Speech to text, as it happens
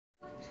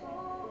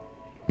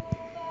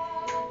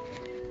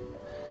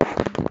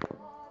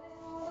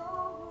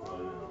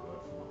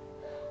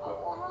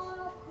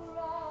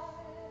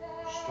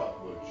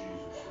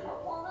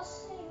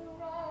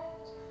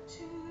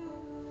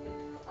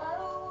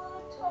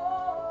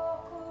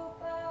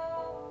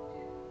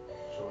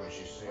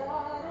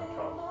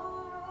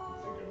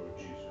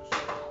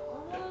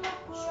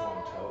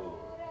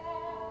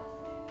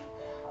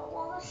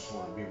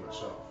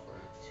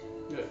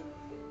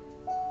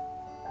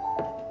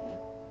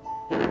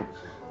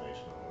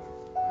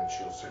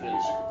some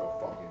music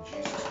about fucking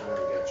Jesus, man. I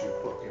got you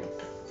fucking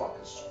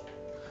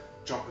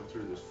jumping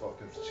through this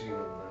fucking ceiling,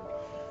 man.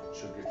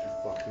 She'll get you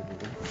fucking, you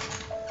know.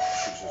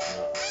 She's just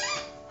nuts.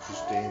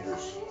 She's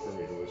dangerous for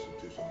me to listen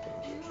to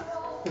sometimes,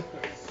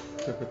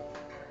 actually.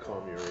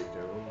 Calm you right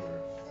down, or...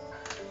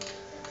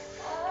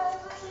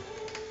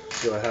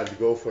 So I had to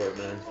go for it,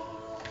 man.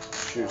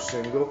 She was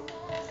single.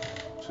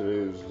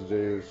 Today was the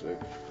day it was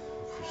like,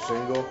 if you're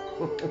single.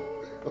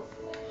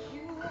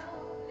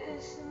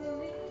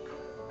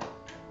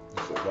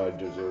 It's like I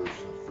deserve,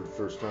 for the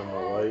first time in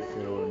my life,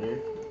 you know what I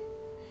mean?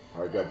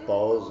 I got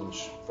balls, and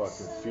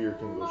fucking fear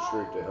can go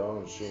straight to hell,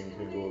 and shame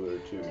can go there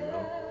too, you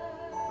know?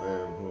 I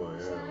am who I am,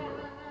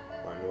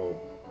 I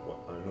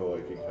know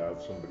I could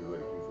have somebody like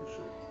you for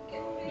sure.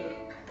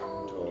 Yeah.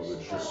 All the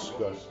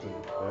disgusting,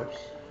 eh?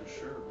 For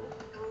sure, bro.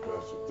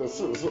 That's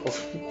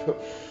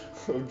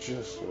I'm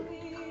just like,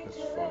 it's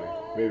funny.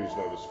 Maybe it's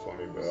not as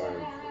funny, but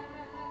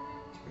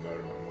I'm out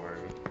of my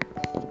mind.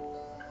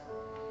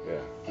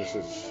 Yeah, this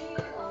is,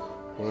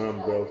 when I'm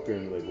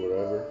broken, like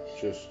whatever,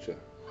 just to,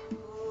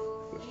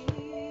 this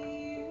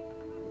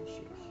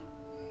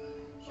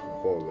my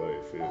whole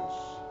life is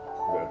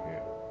about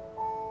him.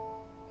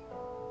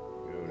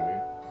 You know what I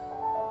mean?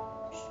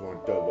 Just want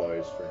dove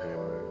eyes for him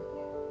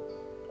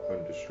and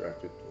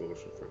undistracted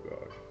devotion for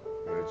God.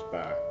 And it's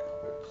back.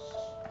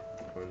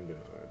 It's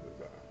undeniably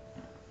back.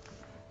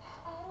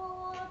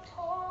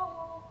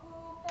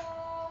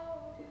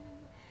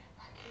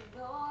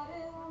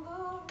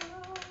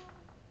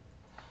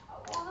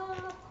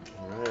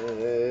 Right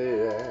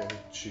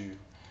at you.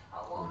 I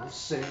wanna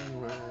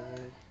sing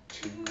right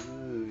to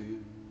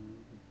you.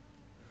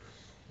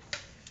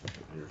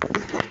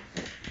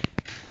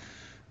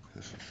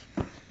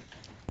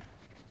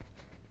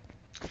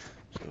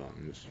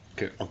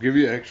 I'll give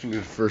you actually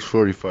the first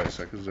 45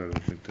 seconds. I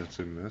don't think that's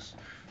in this.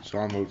 So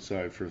I'm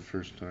outside for the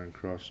first time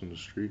crossing the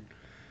street.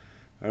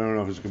 I don't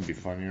know if it's going to be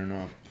funny or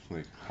not,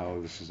 like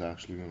how this is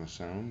actually going to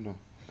sound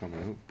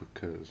coming out,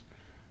 because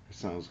it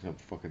sounds like I'm a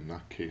fucking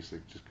nutcase,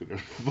 like just gonna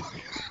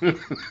fucking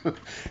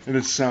and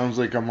it sounds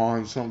like I'm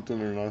on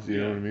something or nothing,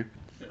 you know what I mean?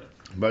 Yeah.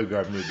 But I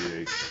got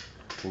maybe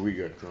we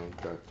got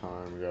drunk that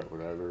time, we got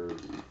whatever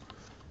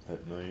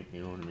at night,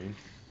 you know what I mean?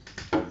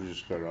 I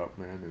just got up,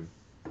 man, and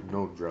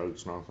no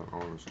drugs, nothing,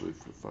 honestly,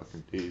 for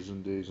fucking days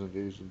and days and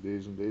days and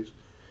days and days.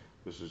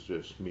 This is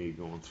just me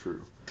going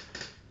through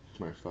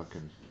my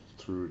fucking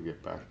to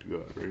get back to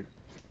God, right?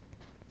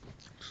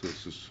 So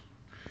this is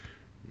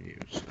me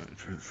outside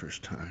for the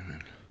first time,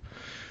 and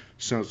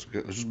sounds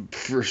like this is the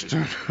first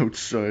time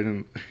outside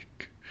in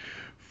like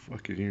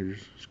fucking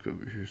years. Let's go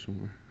over here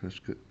somewhere. That's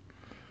good.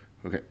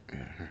 Okay.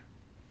 Yeah.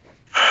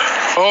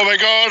 Oh my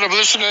God, I'm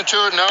listening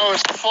to it now.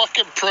 It's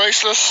fucking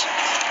priceless.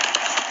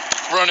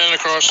 Running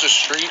across the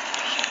street.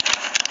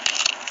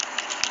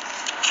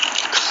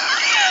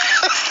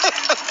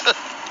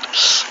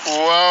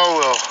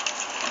 Wow.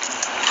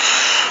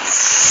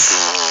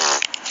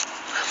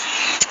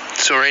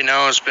 So right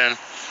now it's been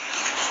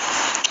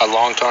a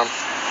long time.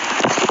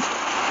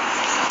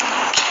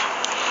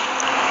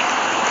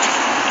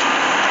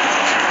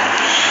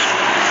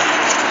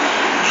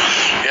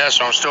 Yeah,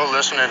 so I'm still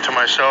listening to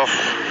myself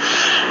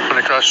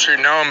running across the street.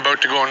 Now I'm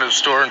about to go into the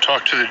store and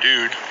talk to the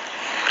dude.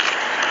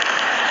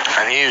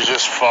 And he's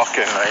just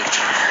fucking like,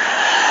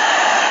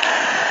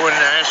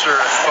 wouldn't answer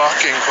a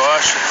fucking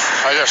question.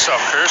 I gotta stop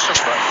cursing,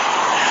 but.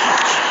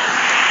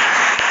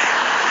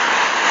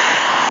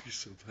 He's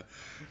so bad.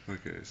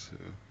 Okay, so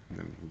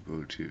then we'll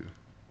go to.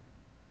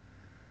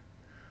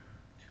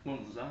 When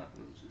was that?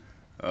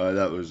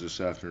 That was this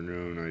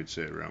afternoon, I'd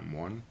say around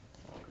 1.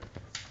 Okay.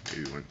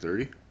 Maybe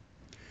 1:30.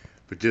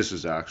 But this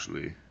is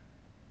actually.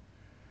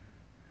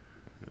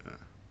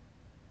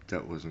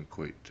 That wasn't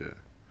quite.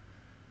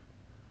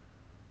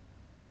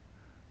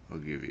 I'll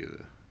give you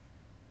the.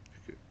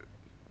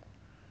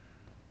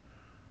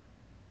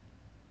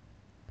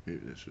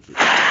 Maybe this was.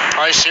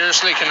 I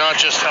seriously cannot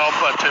just help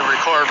but to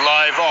record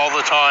live all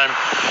the time.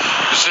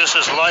 Because this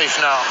is life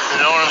now.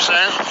 You know what I'm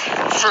saying?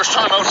 First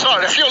time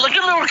outside. I feel like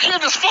a little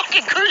kid is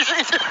fucking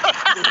crazy.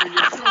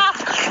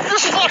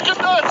 Just fucking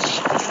nuts.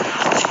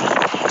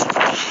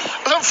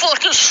 And I'm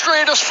fucking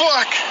straight as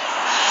fuck.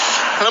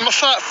 And I'm a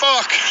fat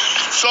fuck.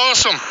 It's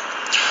awesome.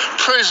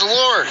 Praise the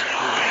Lord.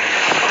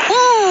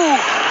 Woo!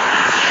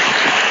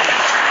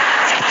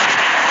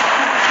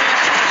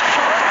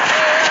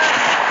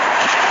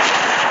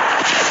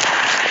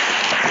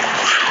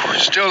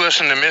 Still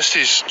listening to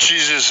Misty's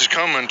Jesus is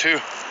Coming too.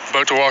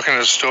 About to walk into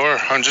the store.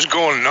 I'm just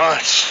going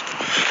nuts.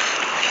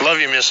 Love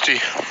you, Misty.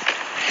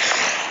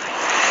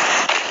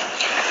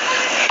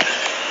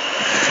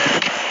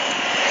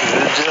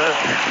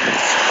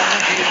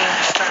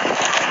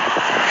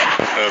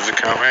 Of the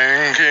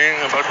coming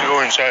king. About to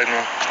go inside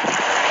now.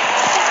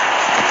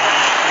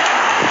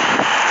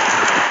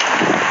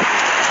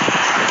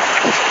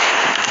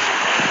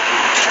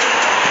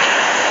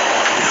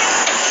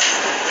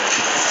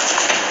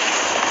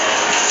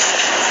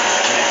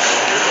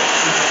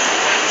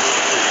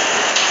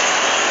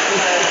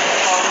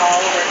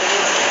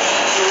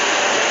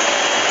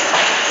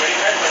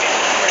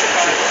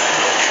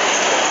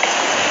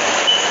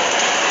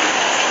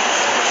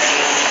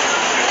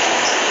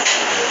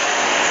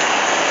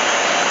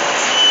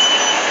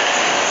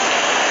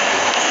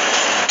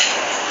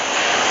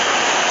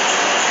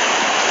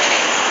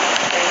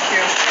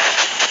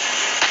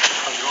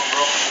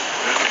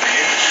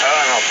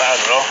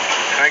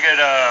 Can I get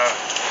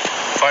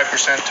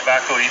 5%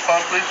 tobacco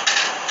EPOD, please?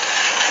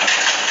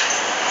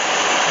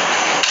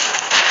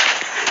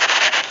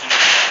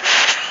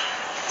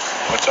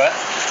 What's that?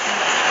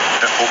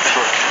 Yeah, oh,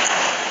 sure.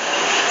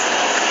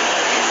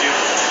 Thank you.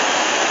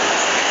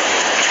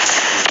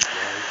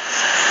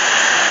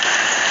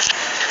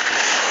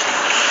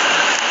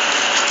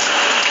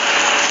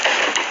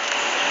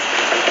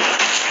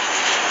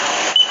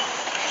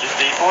 Just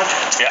the EPOD?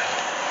 Yeah.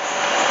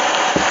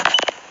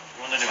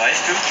 You want the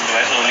device too? The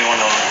device is only $1.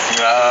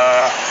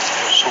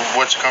 So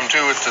what's come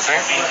to with the thing?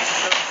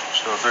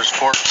 So if there's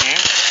 14,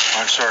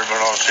 I'm sorry,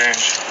 but I'll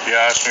change. You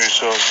asked me,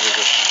 so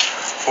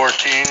it's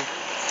 14, 75,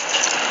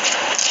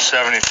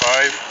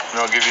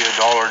 and I'll give you $1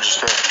 just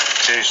in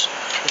case.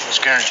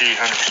 It's guaranteed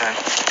 100%.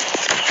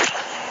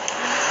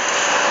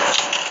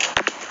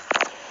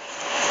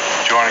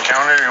 Do you want to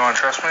count it, or you want to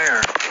trust me,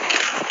 or?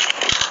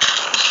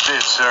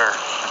 It's there.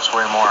 It's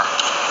way more.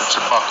 It's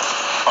a buck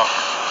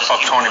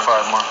 25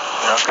 more.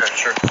 Yeah, okay,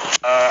 sure.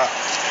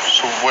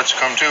 So what's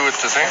come to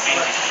with the thing?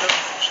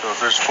 So if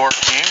there's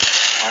 14,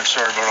 I'm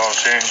sorry, but I'll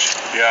change.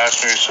 You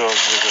asked me, so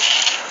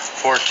it's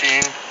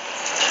 14,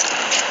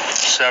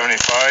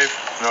 75,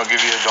 and I'll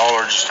give you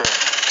 $1 just in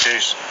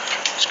case.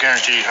 It's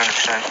guaranteed 100%.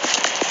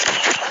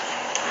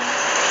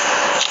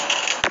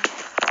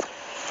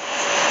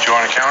 Do you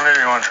want to count it,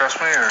 or you want to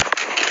trust me, or?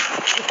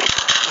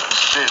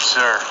 It's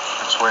there.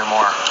 It's way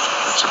more.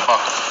 It's a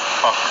buck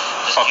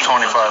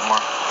 25 more.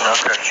 Yeah,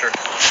 okay, sure.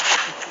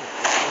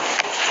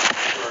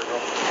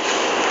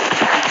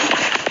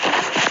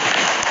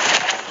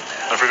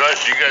 I forgot,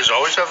 do you guys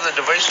always have the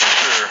devices,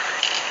 or?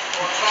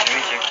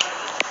 Anything.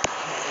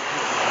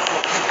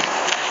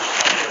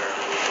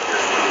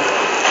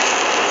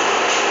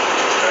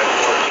 I had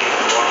 14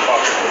 in one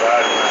pocket for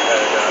that, and I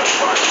had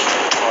 5 in the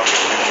other pocket.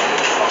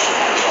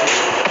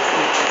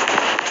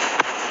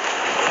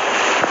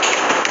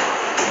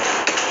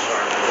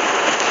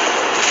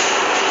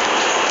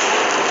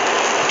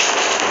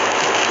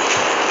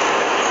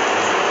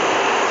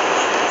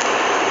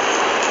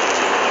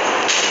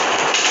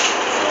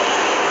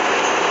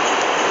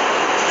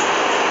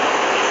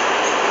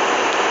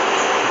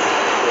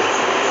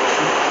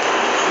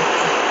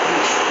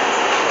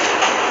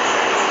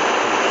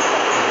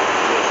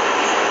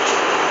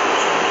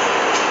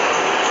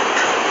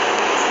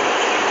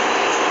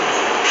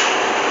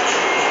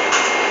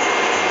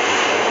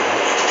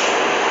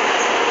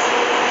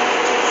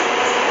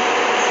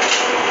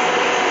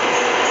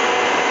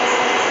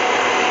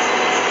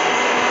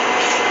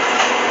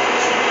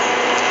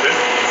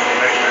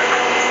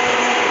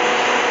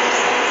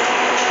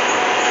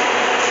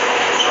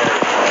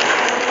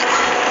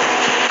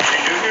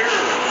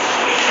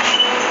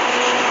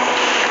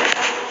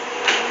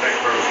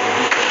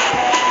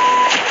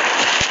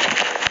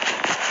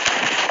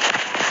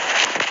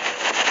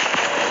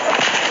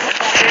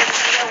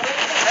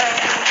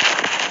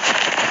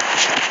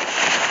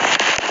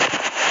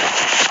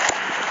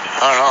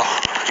 I don't know.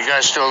 You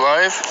guys still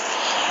alive?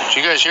 Do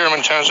you guys hear him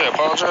in times I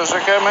apologize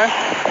like that, man?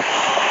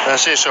 Did I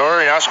say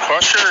sorry, ask a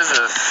question?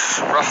 It's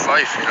a rough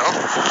life, you know?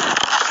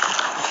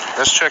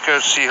 Let's check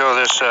out, see how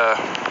this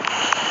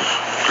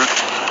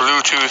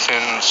Bluetooth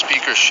and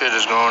speaker shit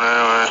is going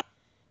anyway.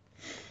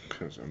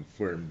 Because I'm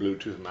wearing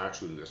Bluetooth, I'm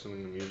actually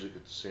listening to music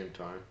at the same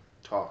time,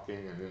 talking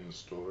and in the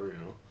store, you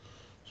know.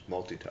 It's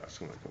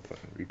multitasking like a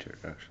fucking retard,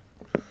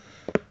 actually.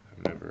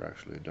 I've never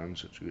actually done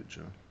such a good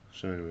job.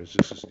 So anyways,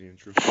 this is the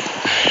intro. I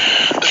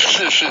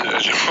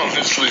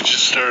honestly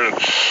just started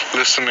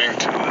listening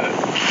to that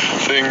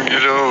thing, you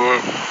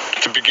know,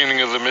 at the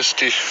beginning of the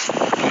Misty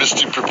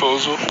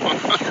proposal.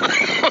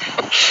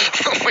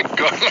 Oh my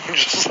god, I'm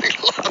just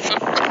like laughing.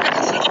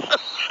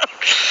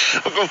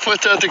 I'm gonna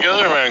put that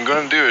together, man. I'm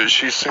gonna do it.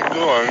 She's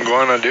single, I'm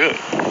gonna do it.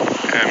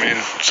 I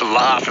mean, it's a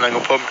laugh, and I'm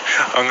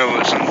gonna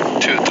listen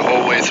to it the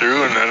whole way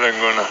through, and then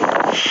I'm gonna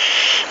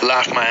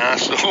laugh my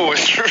ass the whole way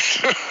through.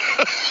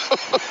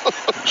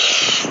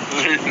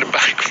 In the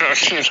background,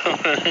 you know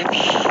what I mean?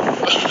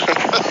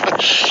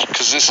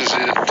 Because this is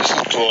it. This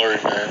is glory,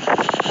 man.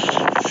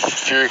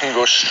 Fear can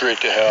go straight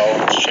to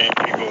hell, and shame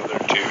can go there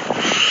too.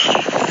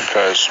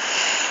 Because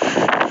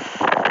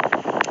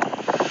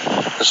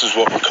this is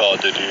what we're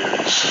called to do.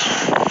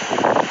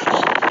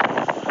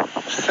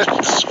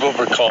 This is what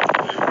we're called to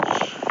do.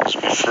 Just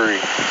be free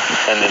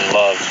and in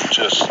love.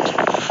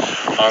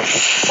 I'm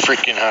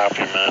freaking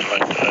happy, man.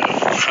 Like, I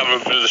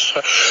haven't been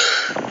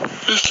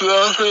just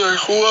laughing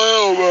like,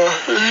 wow, man.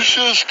 It's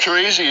just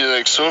crazy,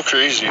 like, so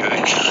crazy.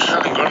 Like,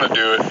 I'm gonna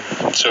do it.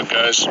 So,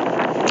 guys, here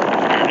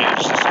it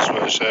is. This is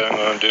what I said I'm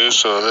gonna do.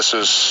 So, this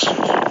is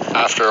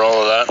after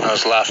all of that, and I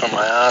was laughing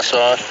my ass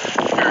off.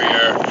 Here we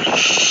are.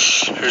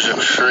 Here's a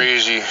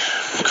crazy.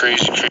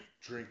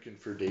 Drinking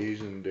for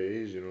days and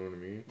days, you know what I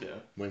mean? Yeah.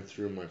 Went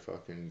through my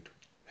fucking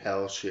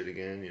hell shit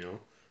again, you know?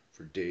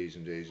 For days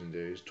and days and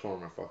days. Tore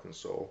my fucking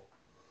soul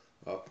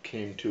up.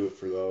 Came to it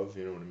for love,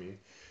 you know what I mean?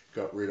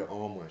 Got rid of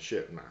all my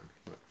shit, man.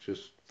 Like,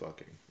 just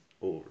fucking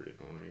over it,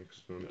 you know what I mean?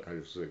 Cause I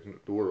was like,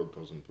 the world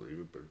doesn't believe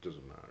it, but it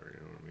doesn't matter, you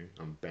know what I mean?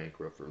 I'm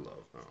bankrupt for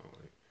love now,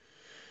 like.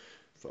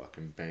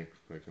 fucking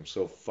like I'm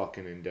so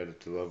fucking indebted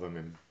to love, I'm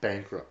in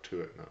bankrupt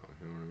to it now,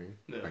 you know what I mean?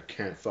 Yeah. I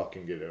can't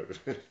fucking get out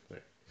of it,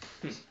 like,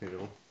 you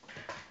know?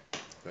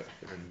 Like,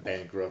 I'm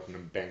bankrupt and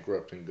I'm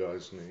bankrupt in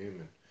God's name,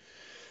 and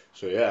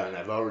so yeah, and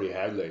I've already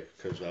had like,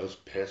 cause I was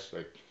pissed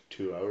like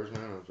 2 hours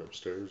now, I was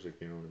upstairs, like,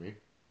 you know what I mean?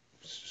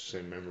 It's just the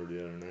same memory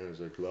the other night, I was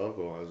like, love,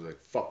 oh, I was like,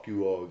 fuck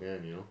you all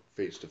again, you know?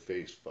 Face to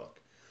face, fuck.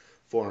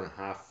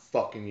 4.5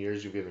 fucking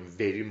years you've been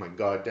invading my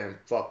goddamn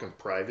fucking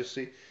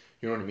privacy.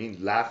 You know what I mean?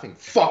 Laughing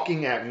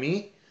fucking at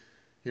me.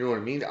 You know what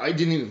I mean? I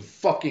didn't even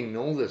fucking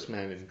know this,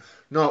 man. And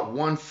not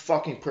one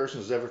fucking person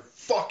has ever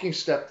fucking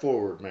stepped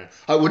forward, man.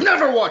 I would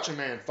never watch a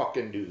man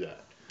fucking do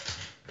that.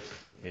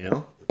 You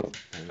know?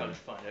 How'd you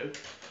find out?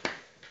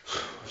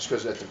 It's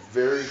because at the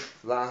very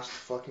last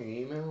fucking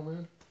email,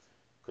 man.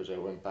 Because I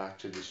went back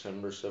to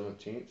December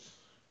 17th,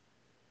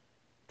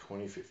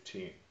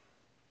 2015.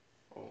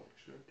 Holy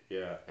shit.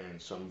 Yeah,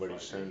 and somebody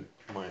sent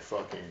my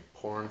fucking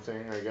porn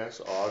thing, I guess,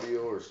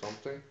 audio or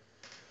something,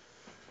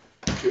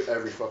 to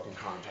every fucking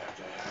contact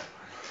I had,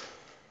 man.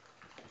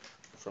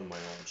 From my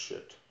own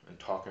shit. And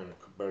talking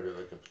about it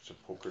like it's a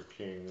poker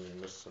king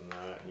and this and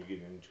that, and you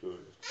get into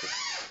it. It's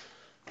just,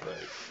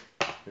 like,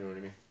 you know what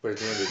I mean? But at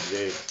the end of the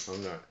day,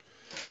 I'm not,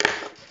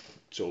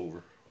 it's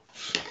over.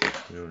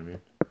 You know what I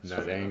mean? And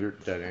that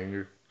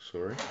anger,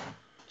 sorry?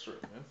 That's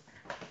right, man.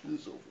 It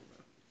is over,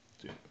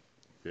 man.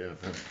 Yeah,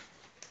 man.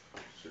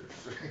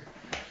 Seriously.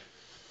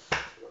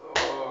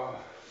 Oh,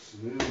 it's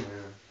new,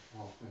 man.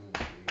 All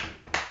things new.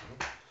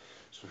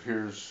 So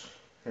here's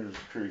the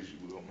crazy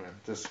wheel, man.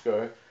 This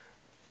guy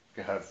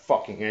can have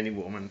fucking any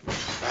woman.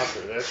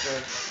 After this,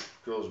 man,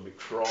 girls will be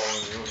crawling.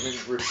 You know what I mean?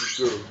 Rich's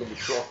girl's gonna be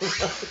crawling.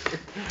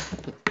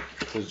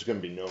 Because it's gonna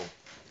be no.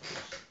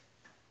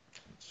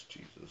 It's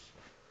Jesus.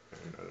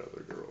 And that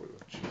other girl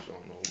that she's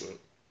on a little bit.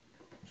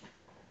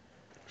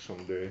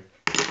 Someday.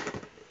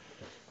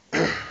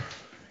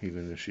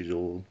 Even if she's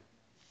old.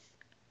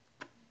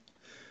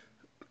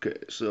 Okay,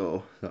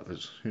 so that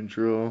was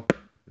intro,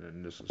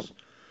 and this is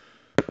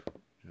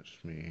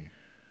just me.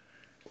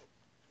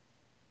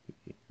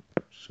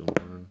 So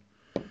on.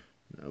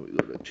 Now we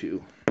go to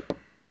 2.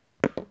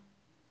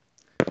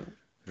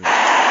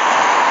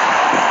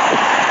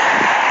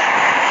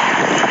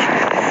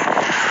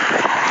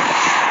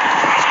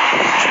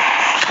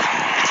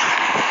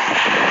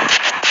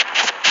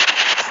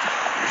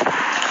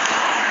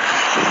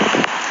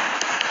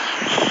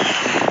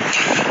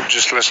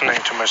 Just listening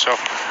to myself.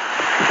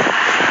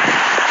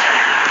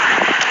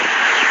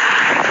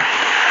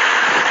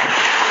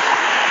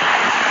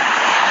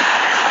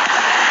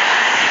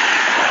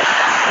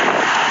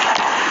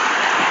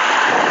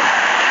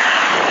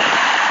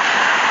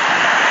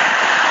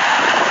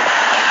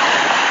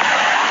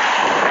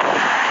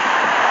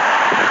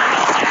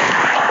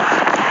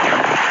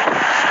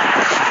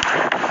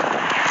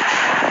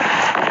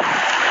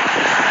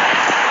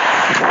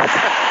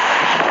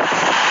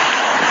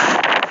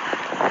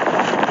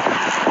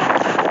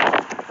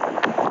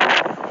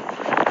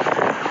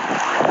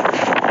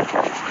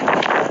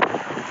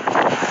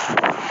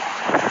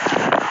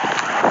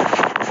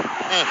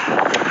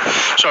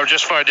 So I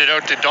just found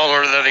out the $1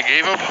 that I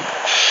gave him,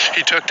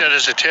 he took that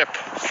as a tip.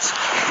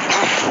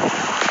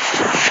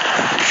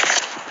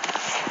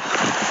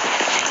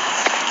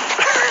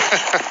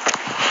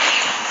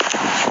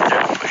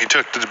 Yeah, he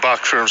took the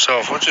box for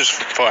himself, which is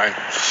fine.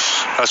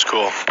 That's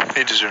cool.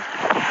 He deserves it.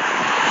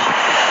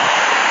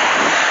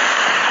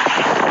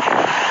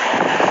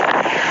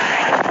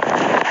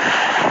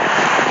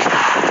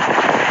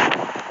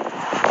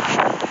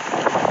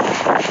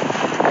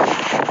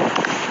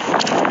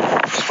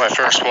 My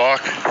first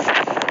walk.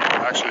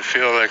 I actually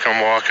feel like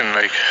I'm walking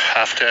like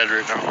half dead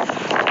right now.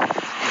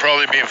 I'm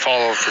probably being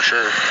followed for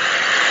sure.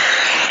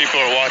 People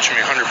are watching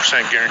me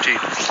 100% guaranteed.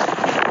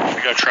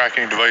 We got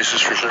tracking devices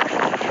for sure.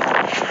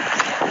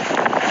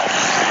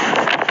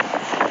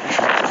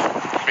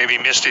 Maybe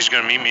Misty's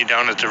gonna meet me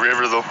down at the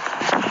river though.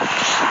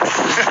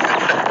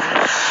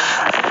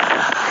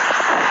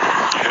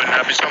 Wouldn't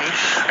that be something?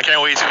 I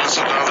can't wait to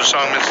listen to another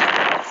song, Misty.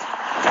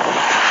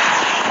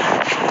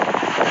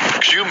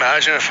 Could you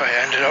imagine if I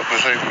ended up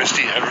with like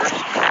Misty Edwards?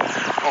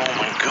 Oh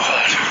my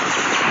god.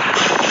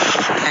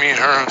 Me and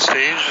her on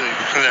stage,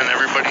 like, and then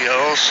everybody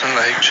else, and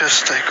like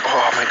just like,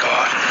 oh my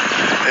god,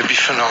 it'd be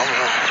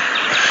phenomenal.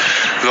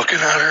 Looking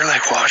at her,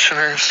 like watching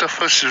her and stuff,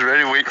 I was just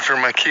ready, waiting for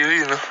my cue,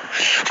 you know.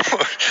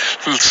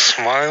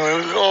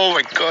 Smiling. Oh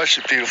my gosh,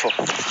 she's beautiful.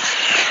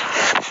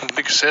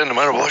 Like I said, no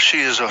matter what she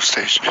is off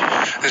stage,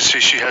 and see,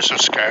 she has some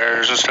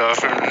scars and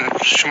stuff,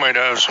 and she might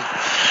have some.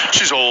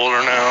 She's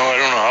older now. I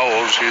don't know how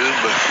old she is,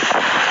 but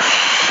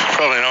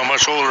probably not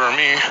much older than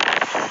me.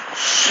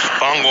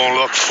 But I'm gonna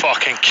look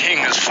fucking king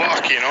as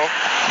fuck, you know.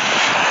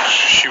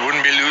 She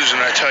wouldn't be losing,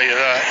 I tell you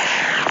that.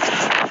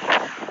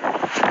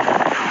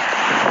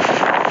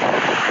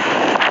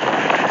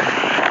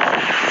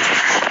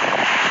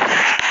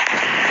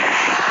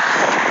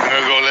 I'm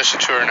gonna go listen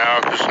to her now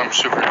because I'm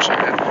super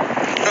excited.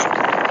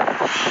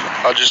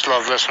 I just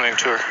love listening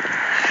to her.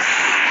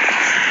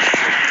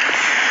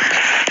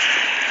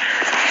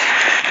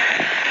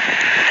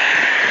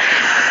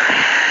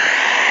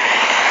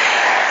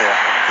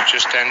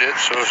 send it,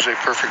 so it's like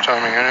perfect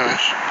timing anyways.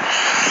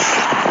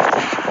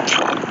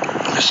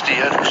 Misty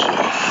Edwards.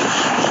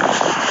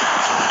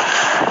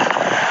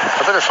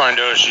 I better find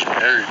out if she's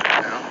married,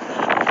 you know?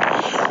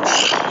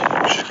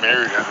 She's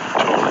married,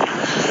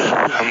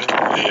 I'm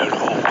totally out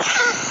of hope.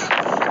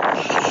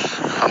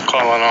 I'm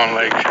calling on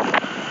like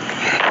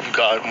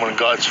God, one of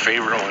God's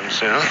favorite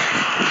ones, you know?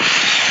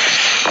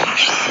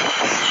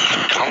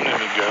 Come to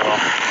me,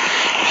 girl.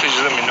 Please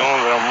let me know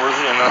that I'm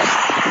worthy enough.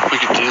 We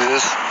could do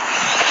this.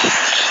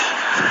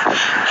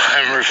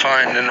 I'm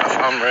refined enough.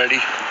 I'm ready.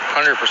 100%.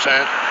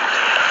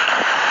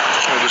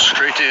 I'll go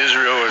straight to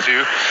Israel with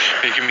you.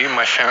 You can meet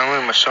my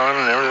family, my son,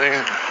 and everything.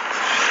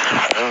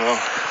 I don't know.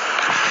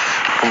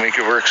 We'll make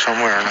it work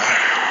somewhere or not.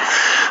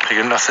 I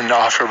got nothing to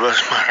offer but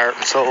my heart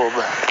and soul,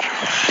 but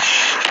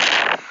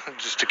I'm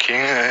just a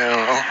king. I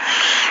don't know.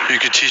 You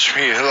could teach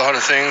me a lot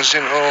of things, you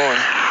know, and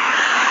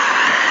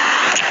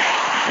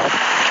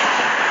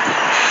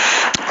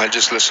I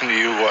just listen to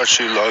you, watch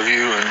you, love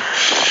you, and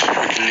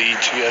we can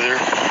lead together.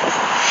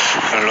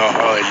 I don't know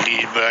how I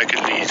lead, but I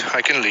can lead.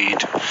 I can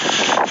lead.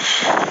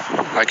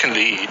 I can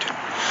lead.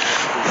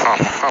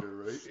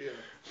 Right?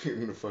 Yeah.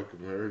 In the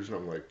fucking marriage, and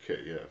I'm like,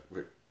 okay, yeah,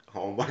 but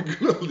how am I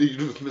gonna lead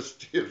with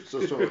Misty? So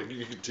like,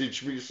 you can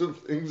teach me some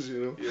things,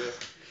 you know? Yeah.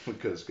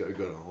 Because I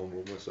gotta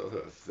humble myself.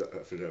 If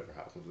it ever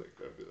happens, like,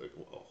 I'd be like,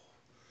 well,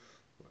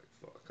 like,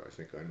 fuck, I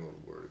think I know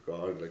the word of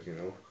God, like, you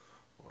know?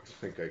 I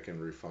think I can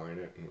refine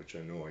it, in which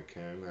I know I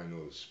can. I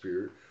know the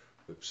spirit,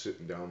 but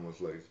sitting down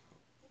with, like,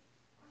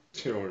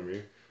 you know what I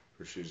mean?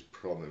 Where she's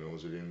probably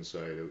knows it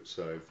inside,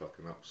 outside,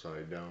 fucking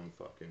upside down,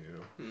 fucking, you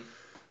know?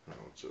 I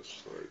don't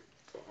just like,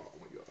 oh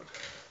my god.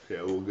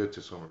 Yeah, we'll get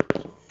to some of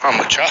this. I'm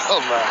a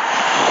child now.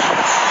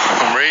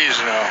 I'm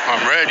raised now.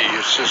 I'm ready.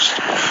 It's just,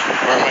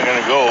 where am I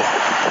gonna go?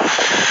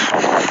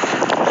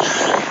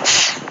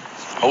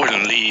 I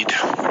wouldn't lead.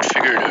 We'd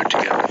figure it out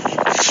together.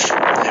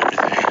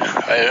 Everything.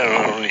 I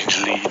don't need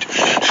to lead.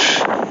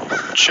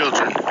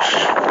 Children,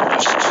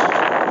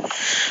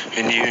 just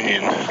in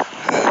union.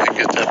 I think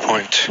at that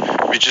point,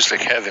 it'd be just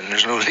like heaven.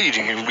 There's no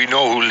leading, and we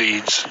know who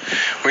leads.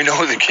 We know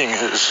who the king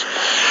is.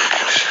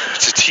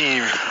 It's a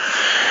team.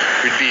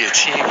 We'd be a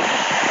team.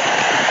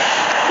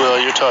 Well,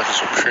 you're talking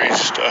some crazy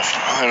stuff.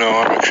 I know,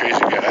 I'm a crazy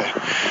guy.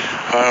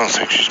 I don't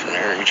think she's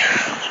married.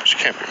 She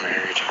can't be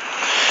married.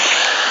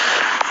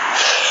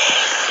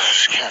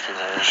 She can't be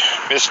married.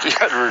 Misty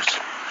Edwards.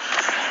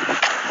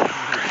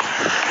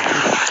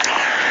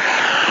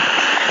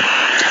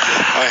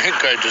 I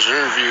think I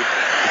deserve you.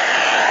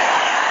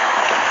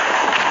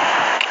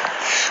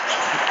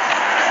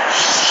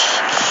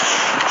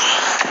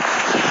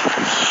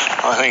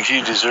 I think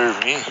you deserve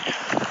me.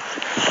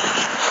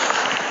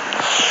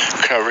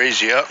 I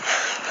raise you up.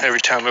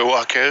 Every time I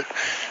walk out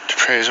to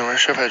praise and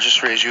worship, I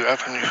just raise you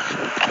up, and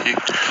you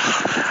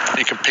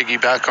can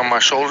piggyback on my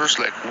shoulders,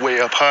 like way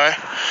up high.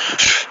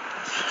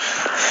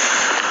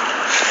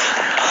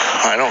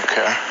 I don't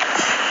care.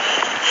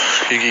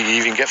 You can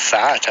even get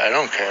fat. I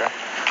don't care.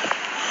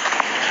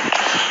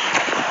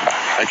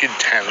 I could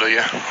handle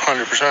you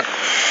 100%.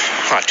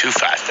 Not too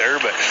fat there,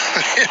 but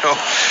you know,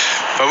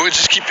 but we'll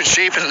just keep in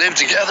shape and live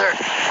together,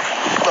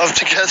 love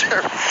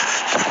together.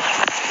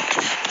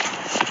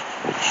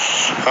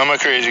 I'm a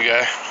crazy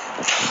guy.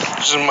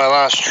 This is my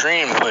last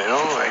dream, you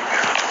know, like,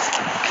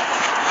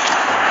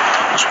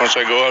 just once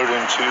I go out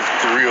into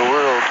the real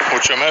world,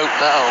 which I'm out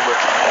now, but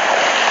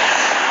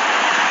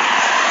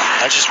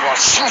I just want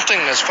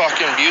something that's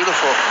fucking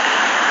beautiful,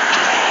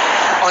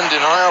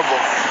 undeniable.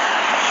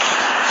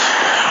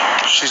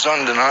 She's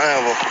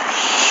undeniable.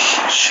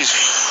 She's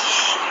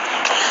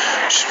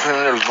been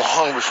there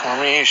long before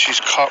me. She's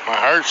caught my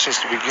heart since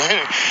the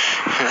beginning,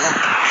 you know.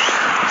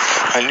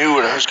 I knew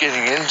what I was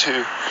getting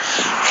into.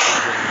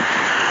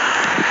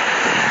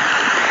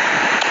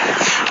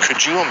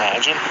 Could you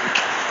imagine?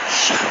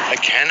 I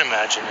can't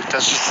imagine it.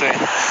 That's the thing.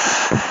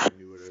 I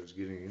knew what I was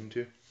getting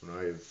into when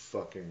I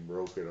fucking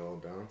broke it all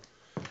down.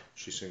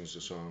 She sings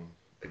the song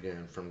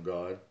again from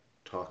God,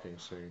 talking,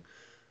 saying,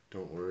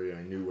 "Don't worry,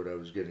 I knew what I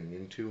was getting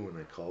into when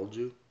I called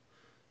you.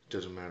 It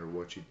doesn't matter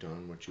what you've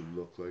done, what you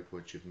look like,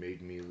 what you've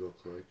made me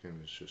look like,"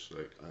 and it's just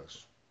like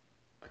us.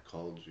 I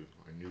called you.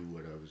 I knew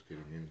what I was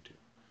getting into.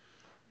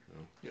 You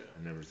know? Yeah.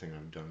 And everything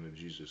I've done in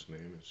Jesus'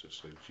 name, it's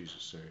just like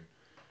Jesus saying,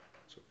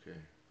 it's okay.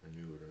 I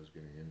knew what I was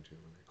getting into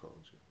when I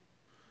called you.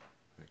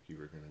 Like you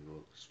were going to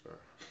go this far.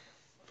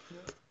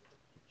 Yeah.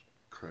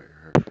 Cry your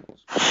heart.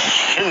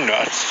 You're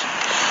nuts.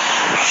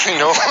 You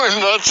know,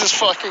 nuts is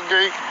fucking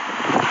great.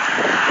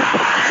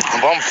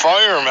 I'm on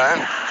fire,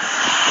 man.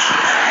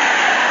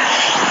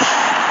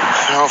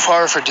 I'm on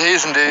fire for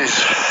days and days.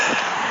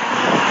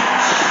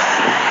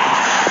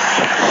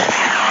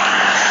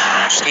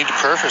 I just need a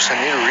purpose. I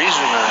need a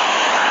reason, man.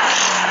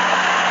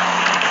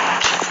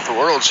 The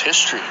world's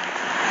history. You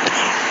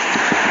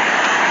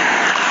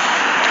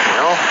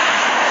know?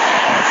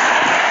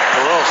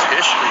 The world's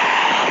history.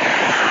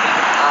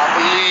 I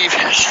believe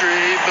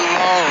history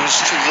belongs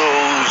to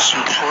those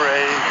who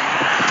pray.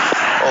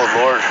 Oh,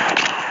 Lord.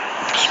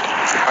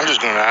 I'm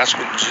just going to ask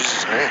it in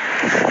Jesus' name.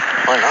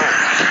 Why not?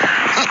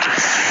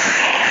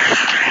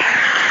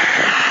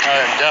 I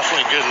am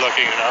definitely good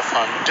looking enough.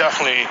 I'm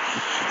definitely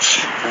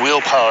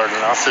willpowered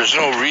enough. There's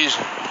no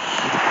reason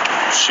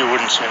she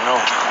wouldn't say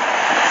no.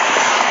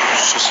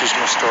 She sees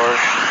my story.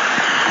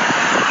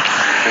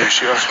 Maybe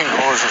she already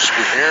knows and she's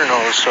been hearing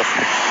all this stuff.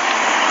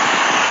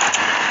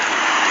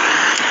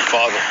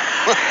 Father.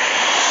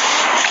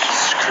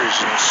 It's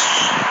craziness.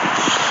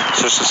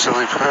 Is this a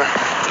silly prayer?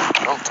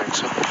 I don't think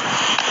so.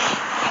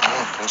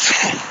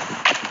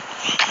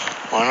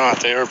 Why not?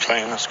 They were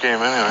playing this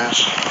game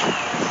anyways.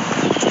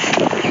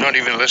 I'm not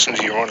even listening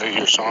to one of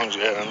your songs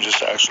yet. I'm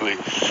just actually,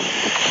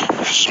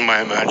 this is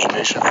my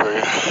imagination for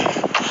you.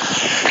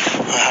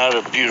 I had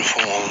a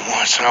beautiful moment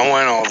once and I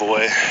went all the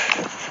way.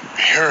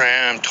 Here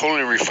I am,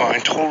 totally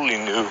refined, totally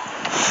new.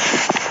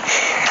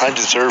 I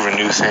deserve a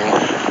new thing.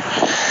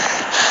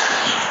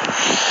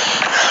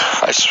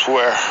 I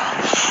swear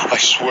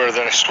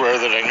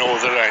that I know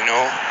that I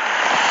know.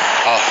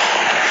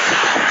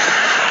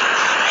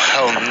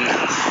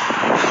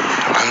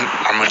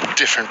 I'm a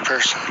different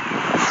person.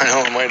 I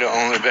know it might have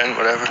only been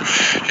whatever.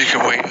 You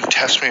can wait and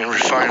test me and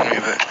refine me,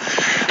 but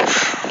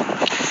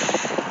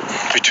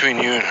between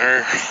you and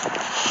her,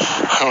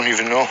 I don't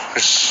even know.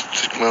 It's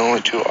like my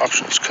only two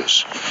options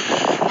because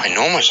I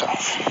know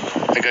myself.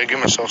 Like I give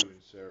myself.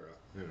 Sarah,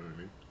 you know what I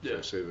mean? Yeah. So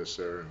I say this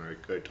Sarah, and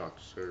I talk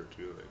to Sarah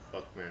too. Like,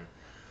 fuck, man.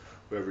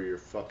 Whoever your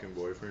fucking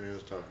boyfriend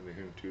is, talking to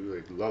him too.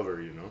 Like, love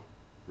her, you know.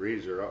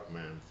 Raise her up,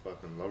 man.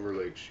 Fucking love her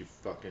like she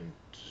fucking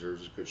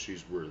deserves it because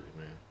she's worthy,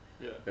 man.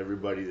 Yeah.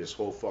 Everybody this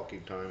whole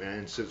fucking time,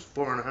 and since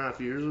 4.5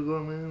 years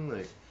ago, man,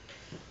 like,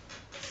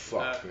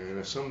 fuck, man.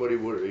 If somebody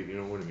would, you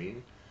know what I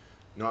mean?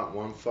 Not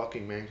one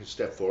fucking man can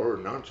step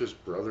forward, not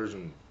just brothers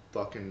and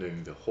fucking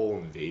the whole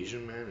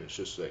invasion, man. It's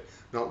just like,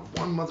 not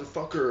one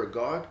motherfucker or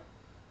God.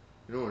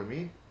 You know what I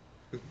mean?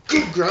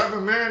 Go grab a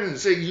man and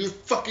say, you're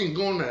fucking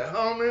going to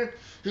hell, man.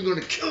 You're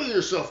going to kill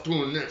yourself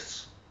doing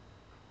this.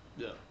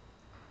 Yeah.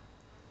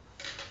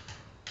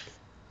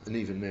 And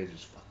even they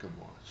just fucking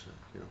watch it,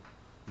 you know.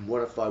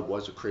 What if I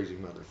was a crazy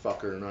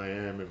motherfucker, and I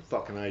am, and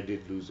fucking I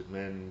did lose it,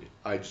 man, and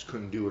I just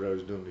couldn't do what I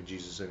was doing to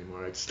Jesus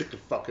anymore. I'd stick a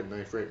fucking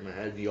knife right in my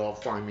head, and you all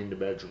find me in the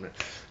bedroom, man.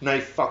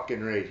 Knife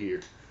fucking right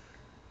here,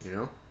 you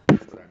know?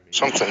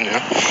 Something,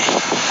 yeah.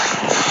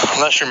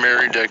 Unless you're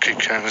married, that could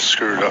kind of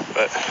screw it up,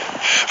 but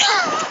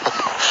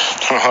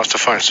I'll have to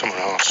find someone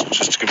else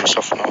just to give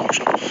myself an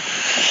option.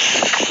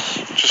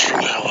 Just for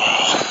a little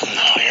while.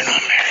 No, you're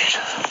not married.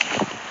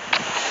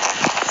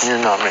 You're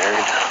not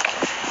married.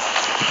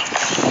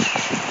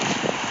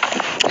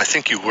 I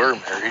think you were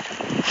married.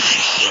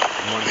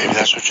 Maybe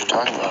that's what you're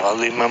talking about. I'll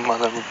leave my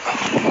mother.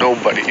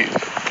 Nobody.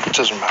 It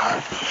doesn't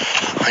matter.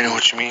 I know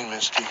what you mean,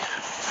 Misty.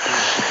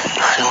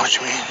 I know what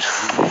you mean.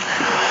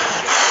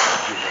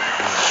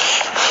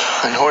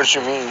 I know what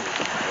you mean.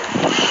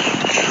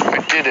 I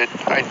did it.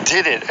 I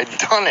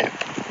done it.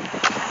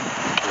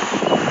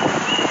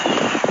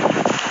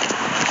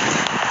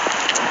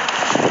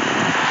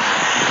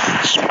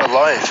 It's my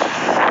life.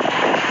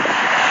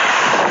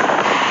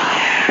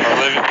 A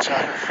living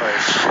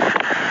sacrifice.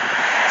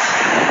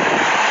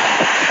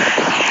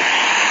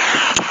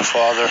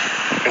 Father,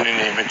 in the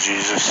name of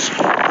Jesus.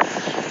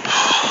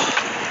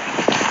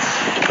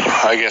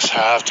 I guess I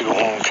have to go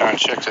home and kind of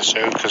check this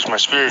out because my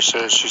spirit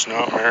says she's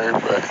not married,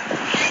 but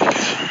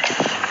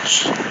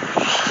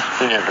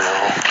you never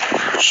know.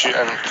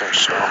 I don't think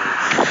so.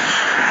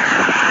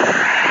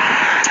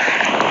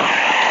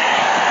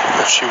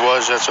 If she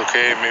was, that's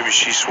okay. Maybe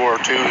she swore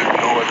too,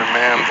 no other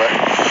man, but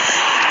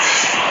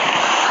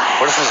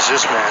what if it's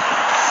this man?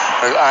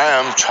 Like, I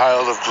am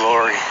child of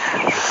glory,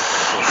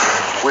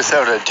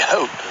 without a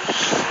doubt.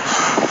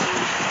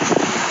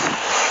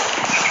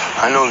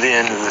 I know the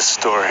end of this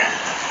story.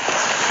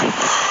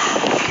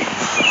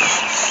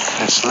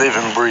 It's live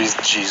and breathe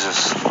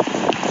Jesus. And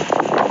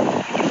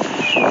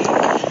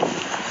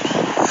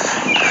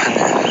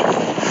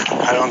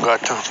I don't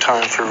got no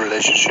time for a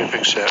relationship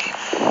except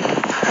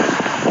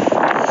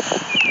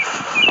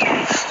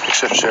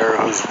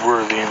Sarah, who's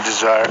worthy and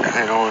desired,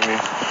 you know what I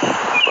mean?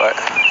 But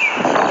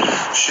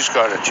she's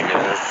got it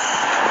together.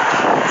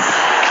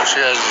 She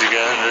has it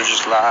together, and they're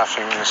just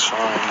laughing, it's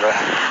fine, but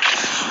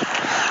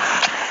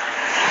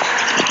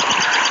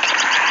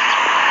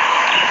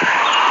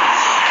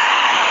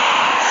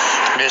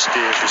Misty,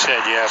 if you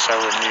said yes, I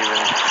wouldn't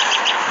even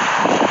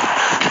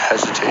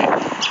hesitate.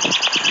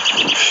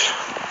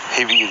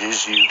 Maybe it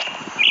is you.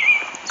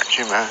 Could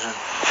you imagine?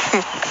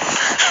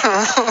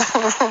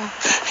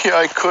 Yeah,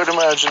 I could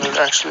imagine it,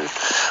 actually.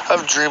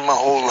 I've dreamed my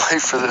whole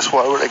life for this.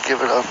 Why would I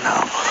give it up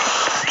now?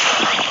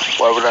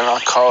 Why would I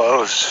not call out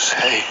and just,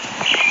 hey,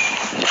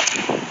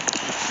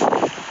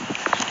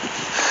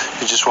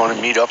 you just want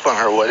to meet up on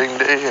her wedding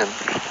day and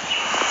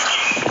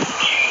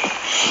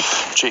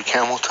Jake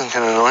Hamilton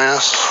can annoy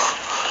us?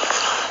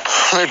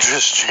 They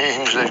just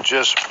changed. They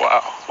just,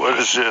 wow, what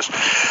is this?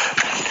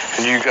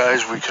 And you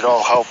guys, we could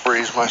all help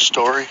raise my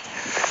story.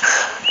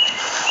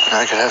 And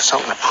I could have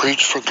something to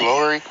preach for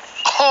glory.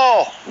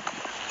 Oh,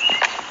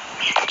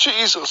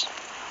 Jesus.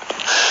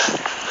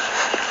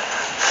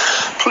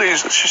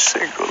 Please, if she's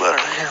single, let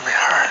her hear me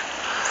hurt.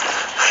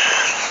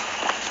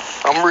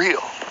 I'm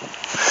real.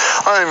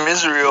 I'm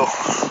Israel.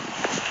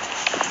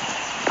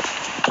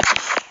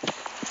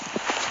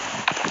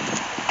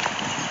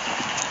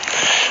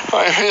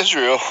 I'm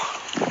Israel.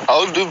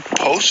 I'll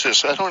post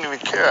this. I don't even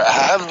care. I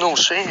have no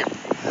shame.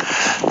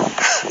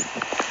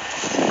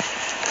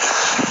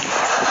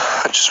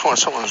 I just want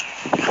something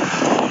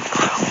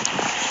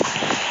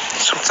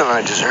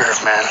I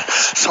deserve, man.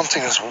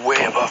 Something that's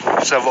way above me,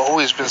 because I've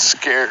always been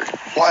scared.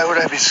 Why would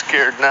I be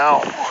scared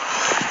now?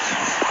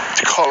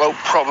 To call out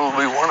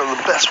probably one of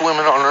the best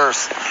women on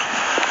earth.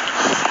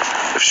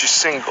 If she's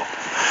single.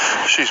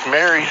 If she's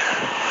married.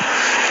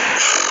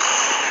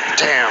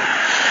 Damn.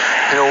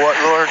 You know what,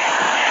 Lord?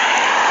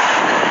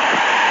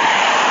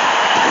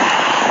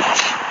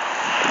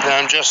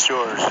 I'm just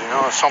yours. You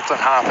know, if something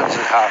happens,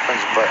 it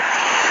happens, but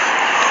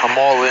I'm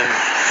all in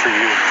for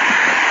you.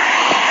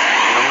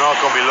 And I'm not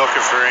going to be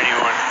looking for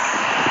anyone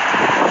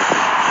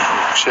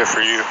except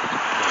for you.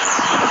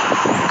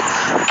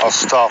 I'll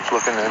stop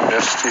looking at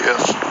Misty. You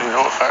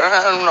know,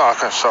 I'm not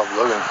going to stop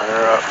looking at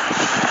her up.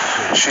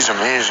 She's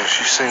amazing.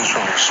 She sings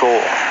from her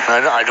soul.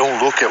 And I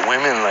don't look at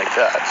women like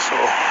that, so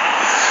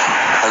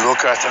I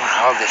look at them,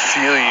 how they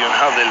feel you and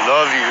how they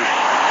love you.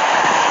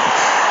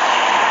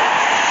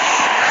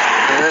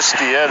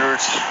 Misty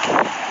Edwards.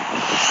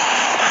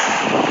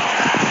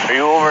 Are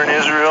you over in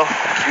Israel?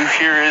 Do you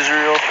hear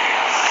Israel?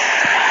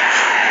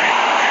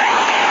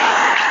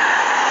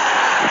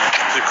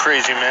 He's a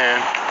crazy man.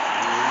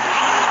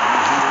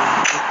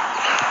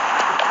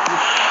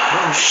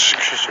 He's a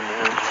crazy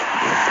man.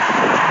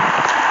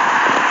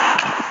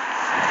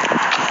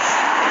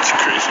 He's a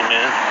crazy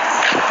man.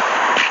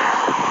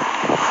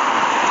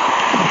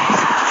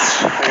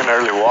 I can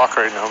hardly walk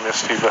right now,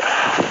 Misty, but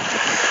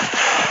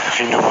if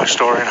you knew my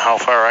story and how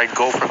far I'd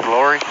go for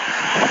glory,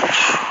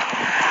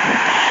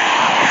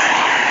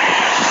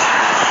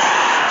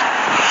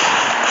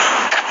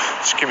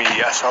 just give me a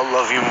yes. I'll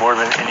love you more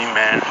than any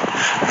man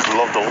has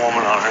loved a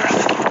woman on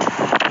earth.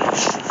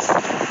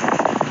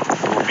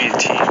 We'll be a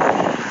team.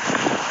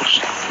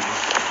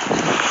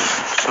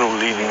 There's no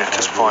leading at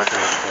this point.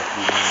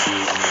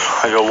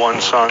 I got one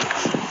son.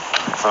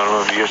 I don't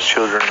know if you get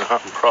children or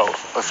not, probably,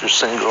 if you're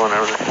single and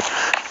everything.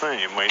 Well,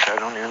 you might, I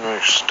don't even know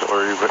your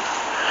story, but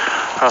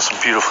that's the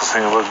beautiful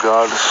thing about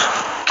God is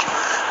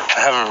I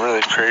haven't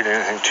really prayed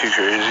anything too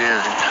crazy. And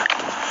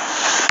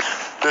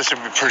this would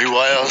be pretty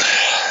wild.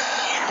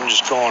 I'm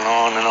just going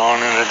on and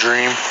on in a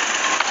dream.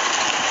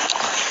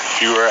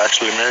 If you were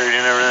actually married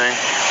and everything.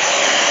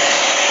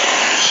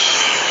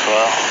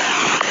 Well,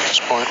 at this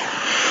point,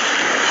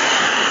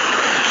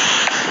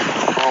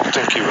 I don't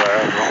think you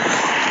are, no.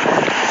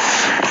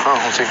 I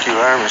don't think you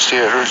are, Misty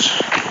Edwards.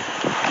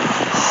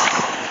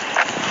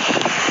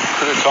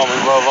 They call me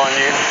love on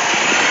you.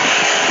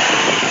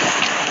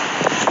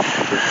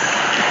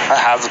 I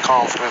have the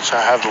confidence,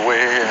 I have the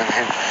way,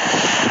 and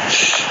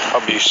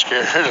I'll be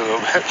scared a little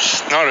bit.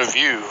 Not of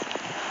you.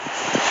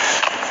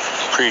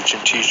 Preaching,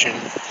 teaching,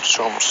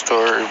 some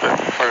story, but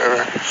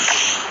whatever.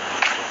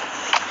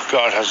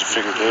 God has it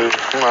figured out.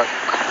 I'm not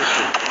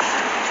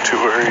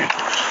too worried.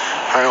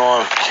 I know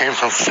I came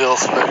from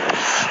filth, but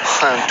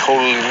I'm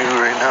totally new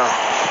right now.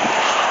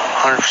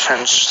 100%.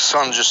 The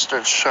sun just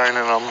starts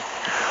shining on me.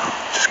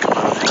 Just come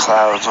out of the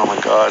clouds. Oh my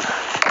God.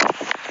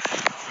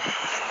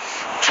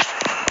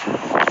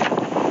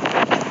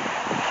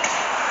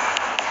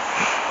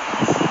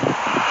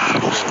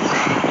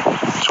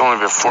 It's only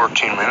been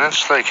 14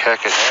 minutes. Like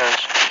heck it has.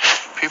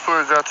 People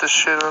have got this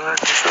shit under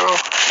control.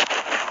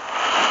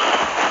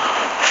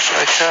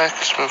 Like heck,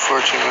 it's been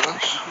 14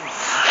 minutes.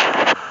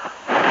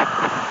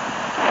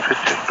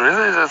 15,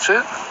 really? That's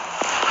it?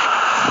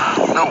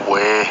 No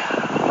way.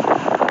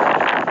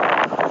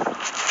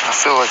 I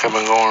feel like I've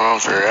been going on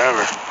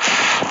forever.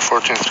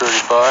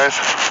 14:35.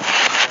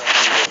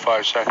 Give it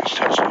 5 seconds,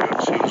 test it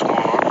out, see what's going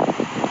on.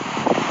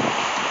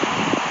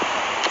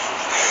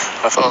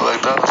 I felt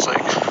like that was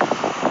like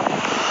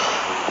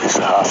at least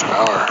a half an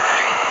hour.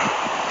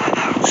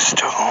 It's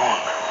still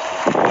going.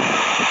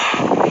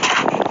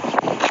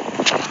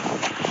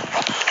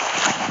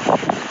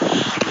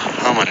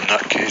 I'm a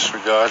nutcase for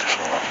God.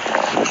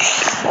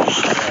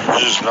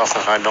 There's just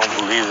nothing I don't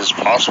believe is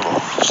possible.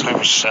 His name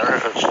is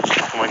Sarah.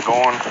 Am I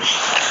going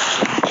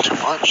too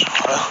much?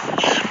 Well,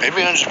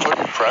 maybe I'm just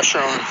putting pressure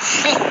on him.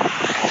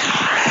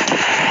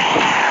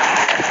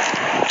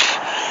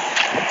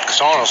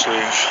 Because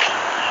honestly,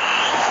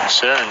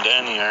 Sarah and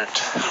Danny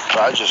aren't.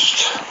 But I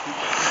just,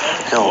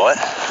 you know what?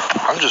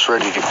 I'm just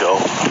ready to go.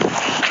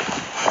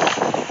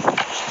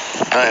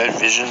 I had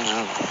visions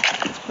and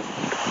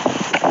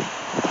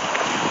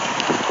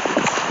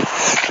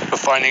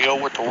finding out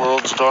what the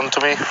world's done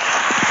to me,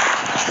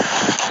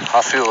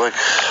 I feel like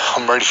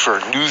I'm ready for a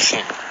new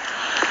thing.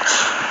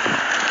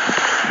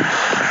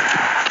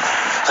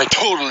 Like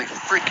totally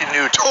freaking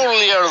new,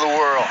 totally out of the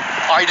world.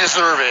 I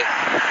deserve it.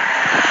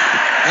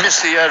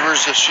 Misty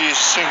Edwards, if she's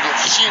single,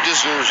 she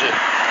deserves it.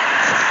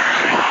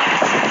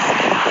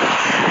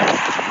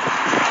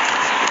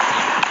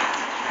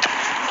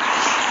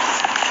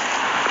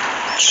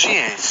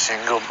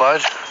 single,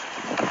 bud.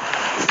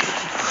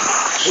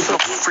 There's no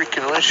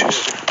freaking way she's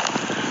single.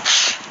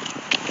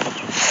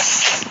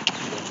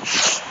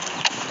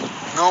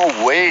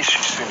 No way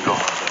she's single.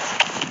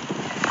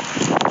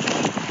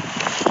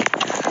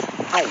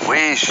 No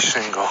way she's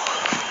single.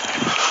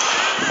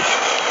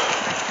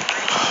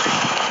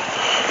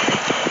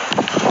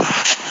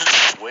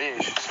 There's no way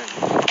she's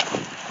single.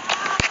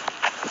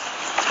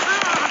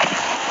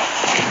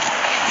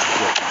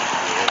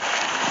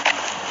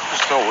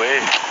 There's no way.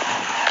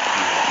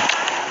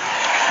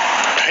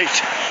 Right?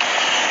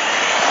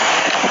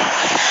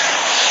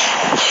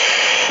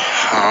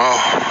 I don't know.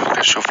 I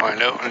guess you'll find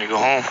out when you go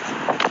home.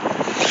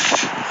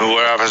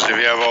 What happens if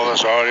you have all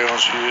this audio and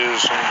she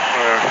is and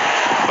whatever?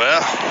 Well,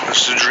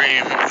 that's the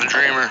dream of the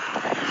dreamer.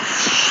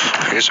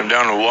 I guess I'm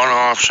down to one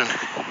option.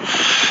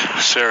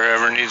 If Sarah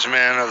ever needs a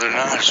man, other than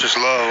that, it's just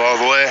love all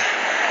the way.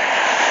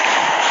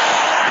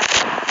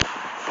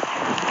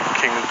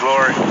 King of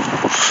glory.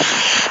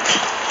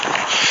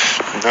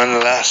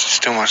 Nonetheless, it's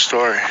still my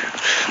story.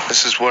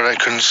 This is what I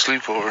couldn't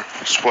sleep over.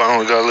 That's why I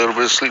only got a little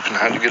bit of sleep and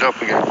had to get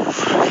up again.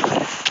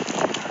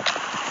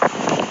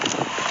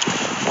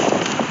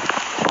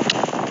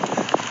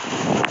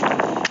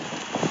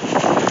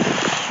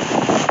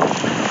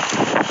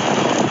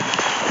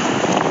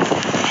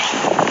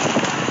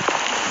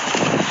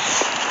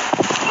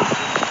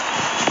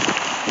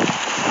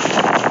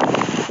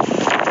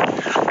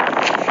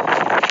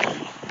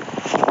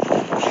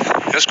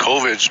 This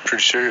COVID's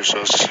pretty serious,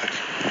 so it's like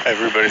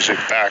everybody's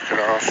like backing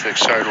off like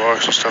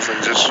sidewalks and stuff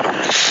like this. So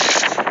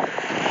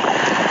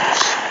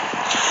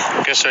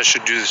I guess I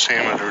should do the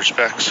same out of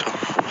respect. So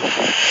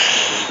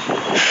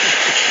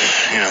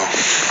you know,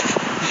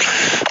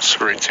 it's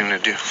the right thing to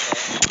do.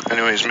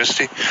 Anyways,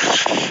 Misty,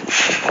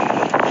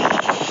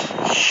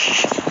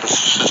 this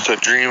is just a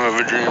dream of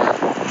a dreamer.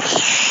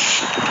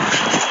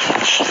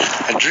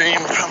 A dream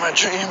from a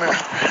dreamer.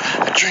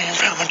 A dream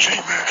from a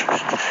dreamer.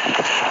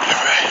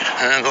 Alright,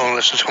 and I'm going to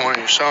listen to one of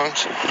your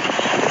songs.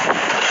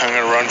 I'm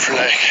going to run for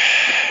like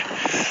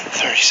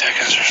 30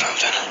 seconds or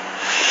something.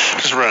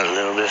 Just run a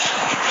little bit.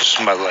 This is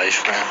my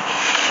life, man.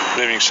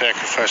 Living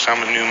sacrifice.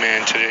 I'm a new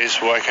man today,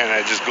 so why can't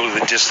I just go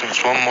the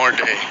distance one more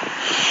day?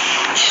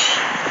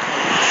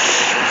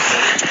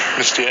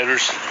 Misty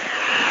Edwards,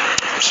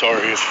 I'm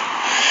sorry if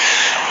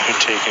you're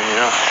taken, you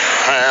know.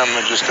 I am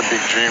just a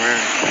big dreamer.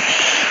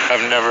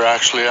 I've never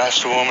actually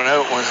asked a woman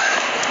out when,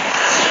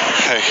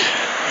 like,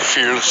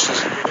 fearless.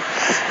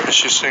 Is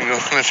she single?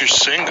 And if you're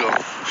single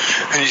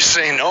and you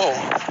say no,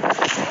 and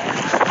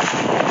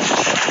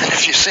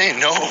if you say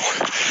no,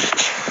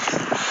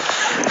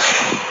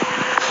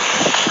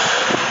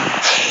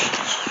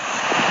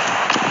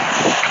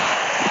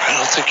 I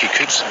don't think you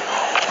could say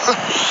no.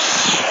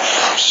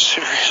 I'm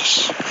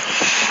serious.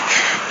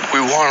 We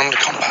want them to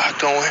come back,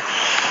 don't we?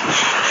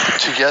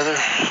 Together.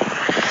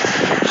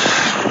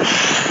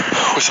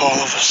 With all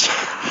of us.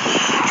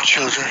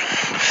 Children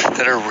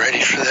that are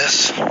ready for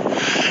this.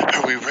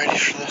 Are we ready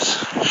for this?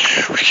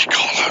 We could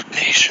call out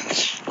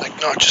nations. Like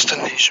not just a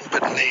nation,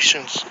 but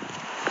nations.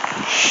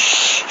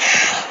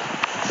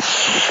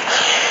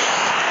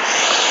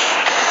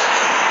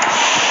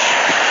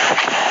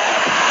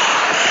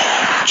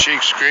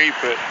 Jake's great,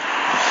 but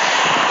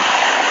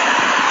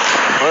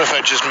what if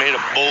I just made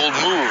a bold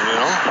move, you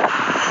know?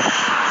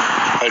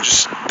 I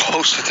just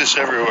posted this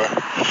everywhere.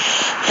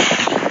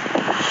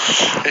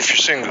 If you're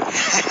single,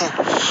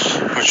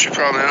 which you're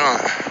probably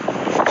not.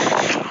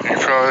 You're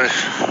probably,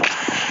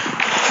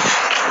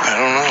 I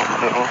don't know.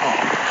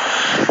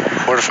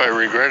 What if I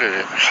regretted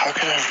it? How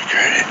could I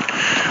regret it?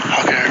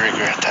 How could I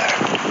regret that?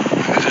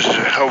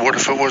 What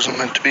if it wasn't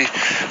meant to be?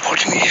 What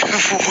do you mean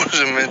if it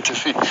wasn't meant to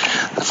be?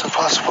 That's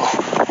impossible.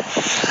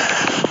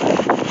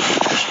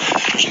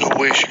 There's no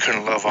way she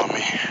couldn't love on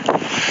me.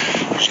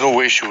 There's no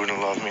way she wouldn't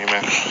love me,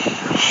 man.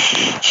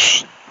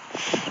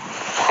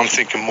 I'm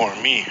thinking more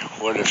of me.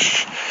 What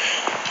if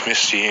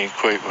Misty ain't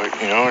quite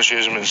what, you know, she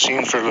hasn't been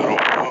seen for a little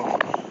while.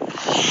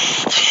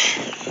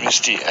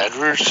 Misty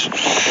Edwards,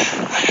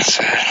 like I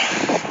said,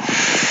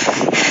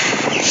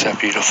 it's that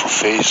beautiful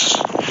face.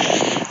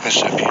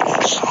 It's that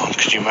beautiful song.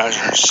 Could you imagine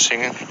her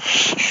singing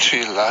to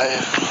you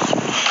live?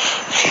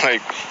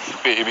 Like,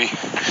 baby,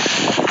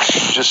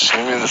 just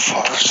sing me the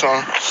Father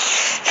song.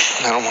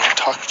 I don't want to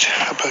talk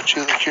about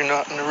you like you're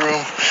not in the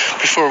room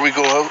before we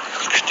go out.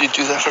 Could you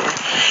do that for me?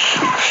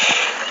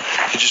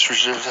 You just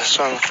reserve that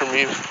song for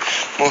me,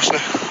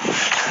 mostly.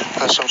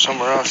 Unless I'm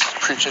somewhere else,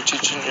 preaching,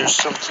 teaching, or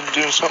something,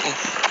 doing something.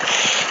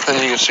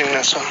 Then you can sing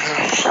that song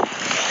now.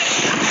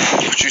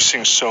 But you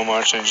sing so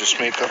much and just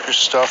make up your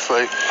stuff.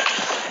 Like,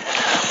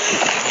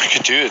 we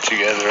could do it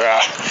together.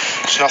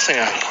 There's nothing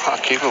I'm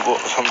not capable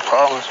of. I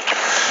promise.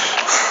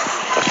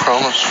 I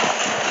promise.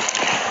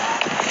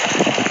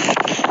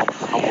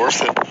 I'm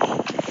worth it.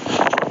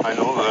 I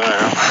know that I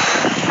am.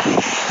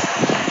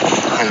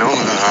 I know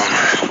that I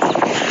am.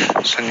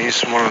 So I need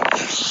someone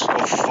so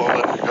full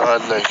of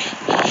God, like,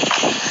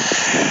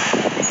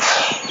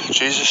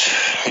 Jesus,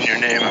 in your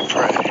name I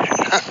pray.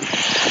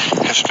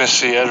 If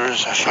Misty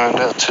Edwards, I found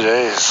out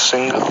today, is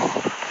single,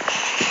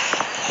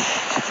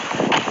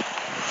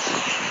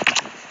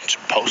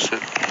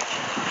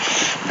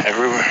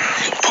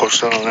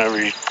 Post it on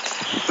every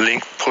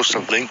link. Post a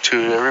link to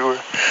it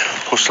everywhere.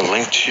 Post a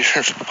link to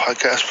your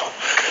podcast.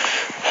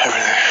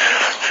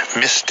 Everything.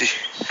 Misty.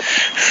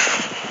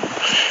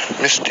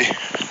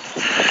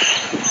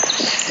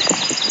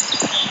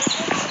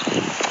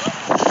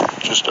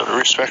 Just out of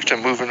respect,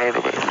 I'm moving out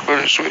of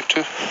everybody's way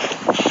too.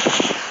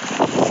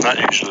 Not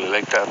usually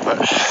like that, but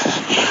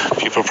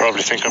people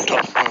probably think I'm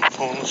talking on the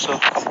phone and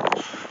stuff.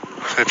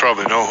 They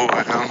probably know who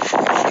I am.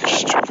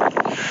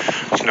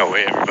 There's no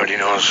way everybody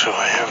knows who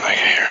I am like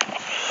here.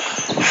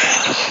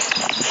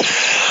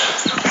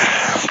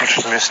 But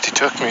Misty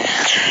took me.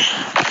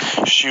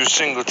 She was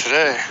single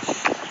today.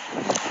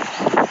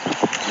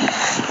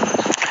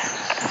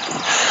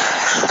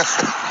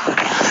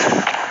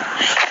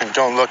 And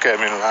don't look at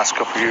me in the last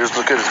couple of years.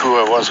 Look at who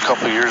I was a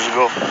couple of years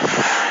ago.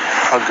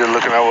 How good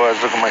looking I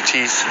was. Look at my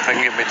teeth. I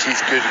can get my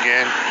teeth good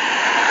again.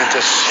 Get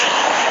this,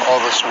 all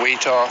this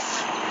weight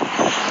off.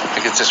 I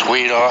get this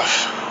weight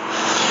off.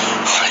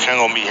 Like I'm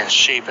gonna be in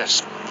shape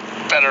as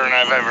better than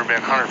I've ever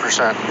been,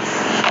 100%.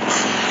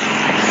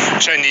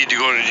 Which I need to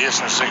go to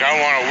distance. Like I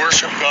want to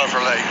worship God for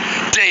like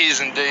days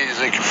and days.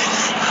 Like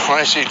when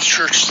I say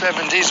church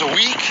 7 days a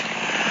week,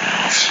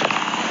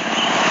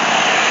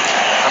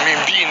 I mean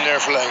being there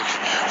for like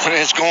when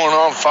it's going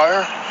on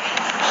fire.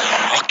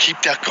 I'll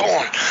keep that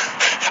going.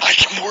 I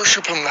can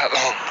worship Him that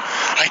long.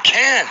 I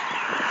can.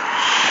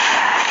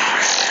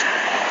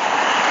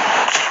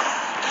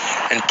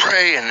 And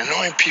pray and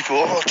anoint people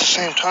all at the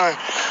same time.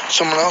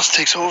 Someone else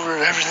takes over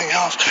and everything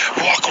else.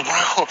 Walk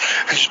around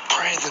and just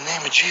pray the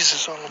name of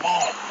Jesus on them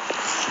all.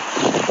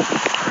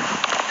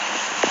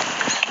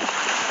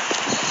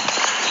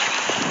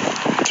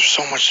 There's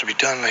so much to be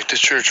done. Like the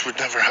church would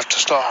never have to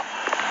stop.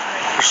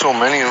 There's so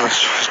many of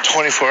us,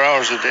 24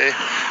 hours a day.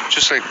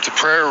 Just like the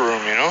prayer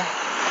room, you know?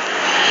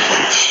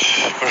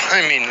 But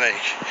I mean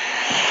like,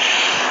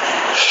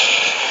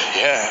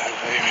 yeah, I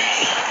mean,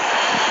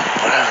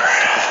 whatever.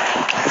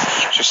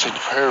 Just like the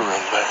prayer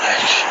room, but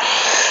like,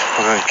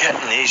 we're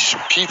getting these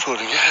people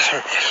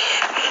together.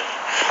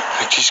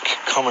 Like these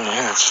coming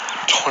in, it's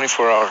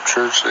 24-hour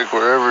church, like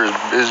wherever is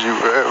busy,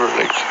 wherever,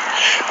 like,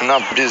 I'm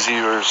not busy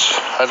or,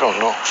 I don't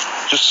know.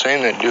 Just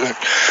saying I do it.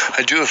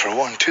 I do it for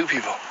 1-2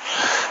 people.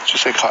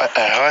 Just like at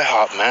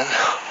IHOP, man.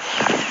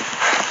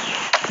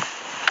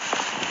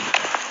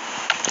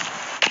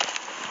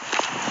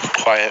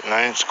 Quiet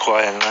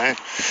night.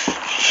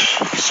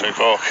 It's like,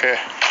 okay,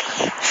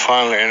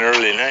 finally an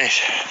early night.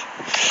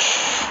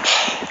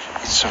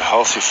 Eat some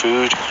healthy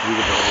food.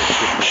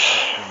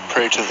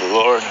 Pray to the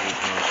Lord.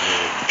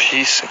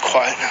 Peace and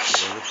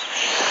quietness.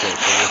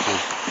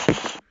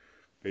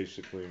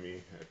 Basically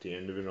me at the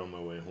end of it on my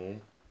way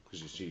home,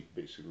 because you see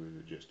basically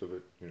the gist of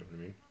it, you know what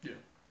I mean? Yeah.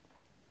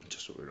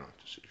 Just so we don't have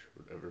to see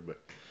or whatever, but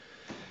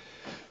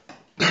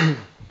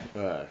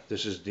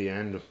this is the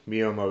end of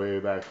me on my way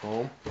back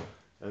home,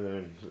 and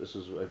then this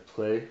is what I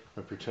play.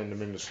 I pretend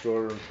I'm in the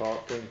store and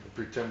talking. I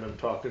pretend I'm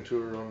talking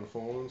to her on the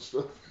phone and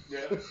stuff.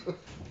 Yeah.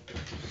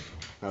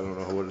 I don't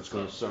know what it's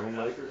going to sound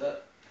like. After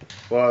that.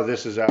 Well,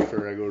 this is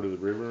after I go to the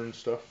river and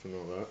stuff and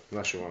all that.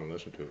 Unless you want to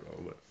listen to it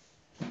all, but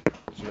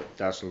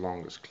that's the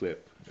longest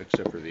clip,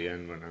 except for the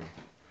end when I'm.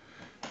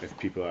 If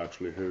people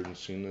actually heard and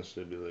seen this,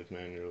 they'd be like,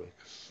 "Man, you're like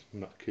a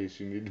nutcase.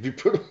 You need to be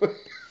put away."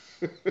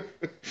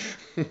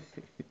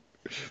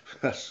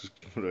 That's just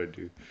what I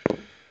do.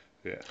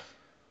 Yeah.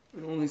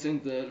 I only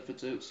think that if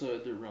it's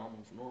outside their realm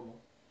of normal.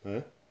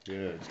 Huh?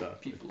 Yeah,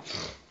 exactly. People.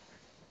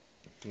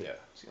 Yeah.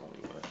 It's the only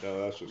way. No,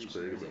 that's what's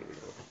great about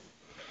it all.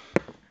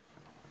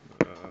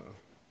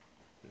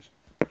 Just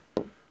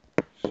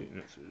seeing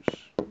if there's.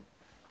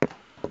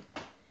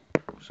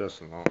 So that's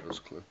the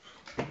longest clip.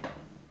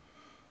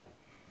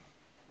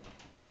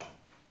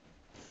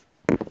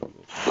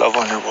 Love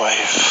on your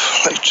wife.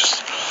 Like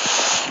just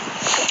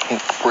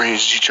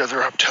raise each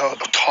other up,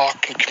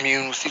 talk and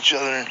commune with each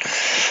other. And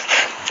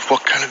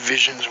what kind of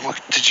visions?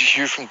 What did you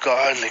hear from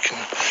God? Like in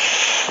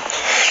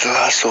the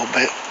last little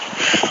bit.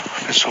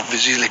 I've been so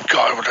busy. Like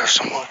God would have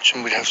so much,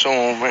 and we'd have so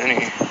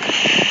many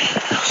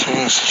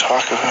things to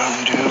talk about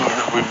and do,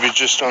 or we'd be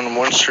just on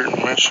one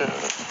certain mission.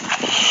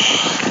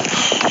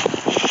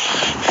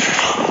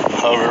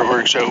 However it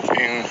works out,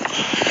 being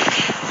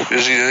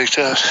busy like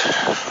that.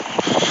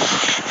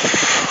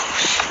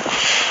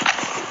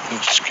 And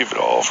just give it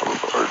all for the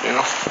Lord, you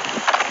know?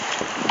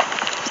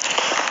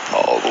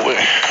 All the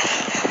way.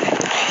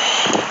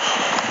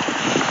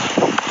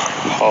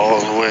 All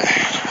the way.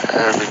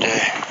 Every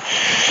day.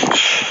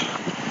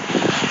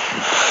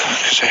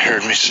 Because I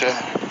heard me say,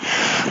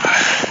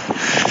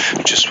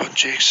 just what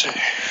Jake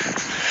said.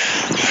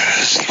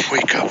 Let's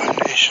wake up a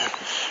nation.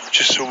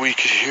 Just so we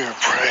could hear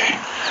pray.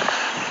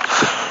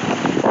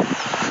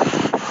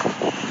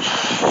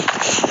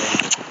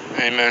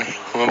 Amen.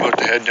 I'm about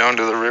to head down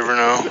to the river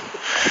now.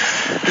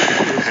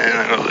 And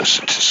I'm going to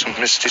listen to some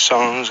Misty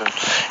songs. And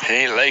it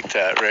ain't like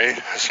that, right?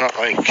 It's not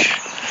like,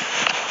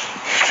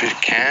 if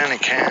it can,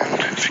 it can.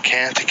 If it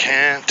can't, it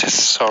can't.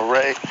 It's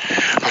alright.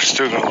 I'm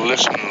still going to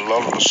listen and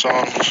love those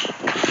songs.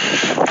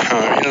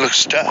 I mean, look,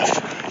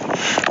 stuff.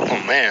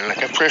 Oh man,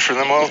 like I pray for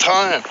them all the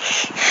time.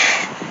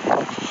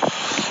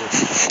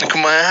 Look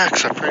at my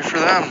ex. I pray for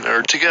them.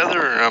 They're together.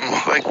 And I'm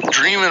like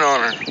dreaming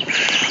on her.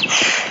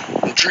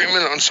 I'm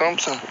dreaming on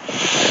something.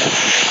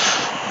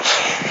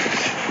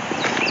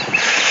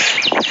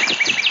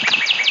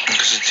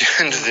 Because at the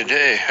end of the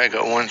day, I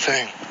got one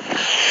thing.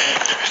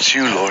 It's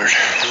you, Lord.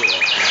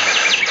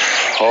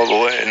 All the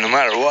way, no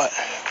matter what.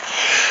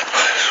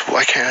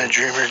 Why can't I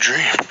dream her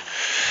dream?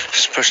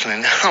 Especially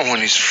now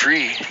when he's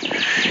free,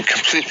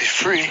 completely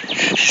free.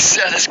 He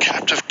set us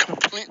captive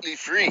completely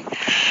free. And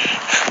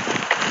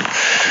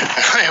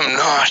I am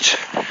not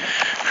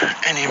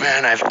any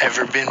man I've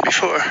ever been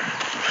before.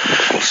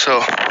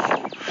 So,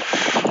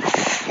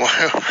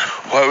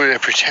 why would I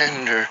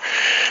pretend or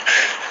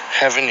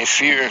have any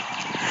fear?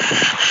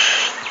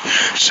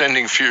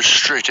 Sending fear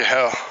straight to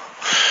hell.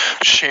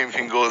 Shame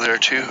can go there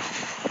too.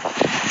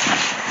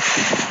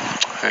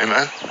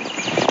 Amen.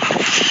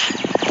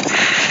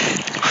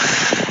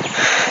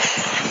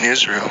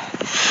 Israel.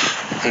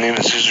 My name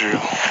is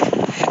Israel.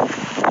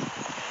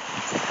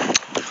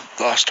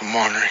 Lost and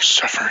wandering,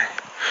 suffering.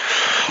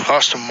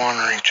 Lost and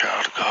wandering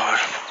child of God.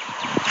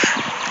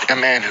 A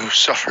man who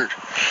suffers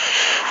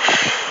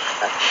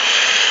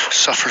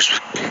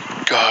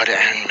with God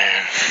and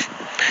man.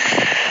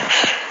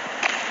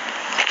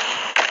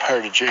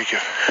 Heart of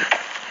Jacob.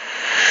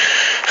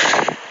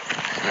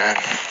 Amen.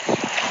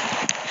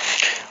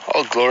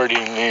 All glory to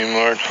your name,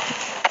 Lord.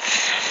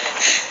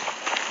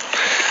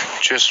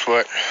 Just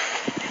what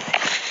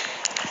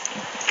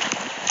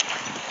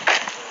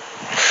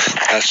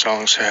that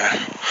song said.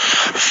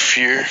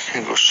 Fear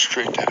can go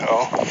straight to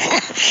hell.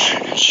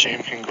 And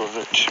shame can go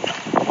there too.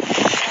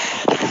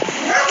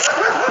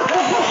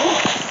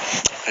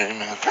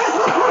 Amen.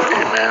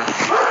 Amen.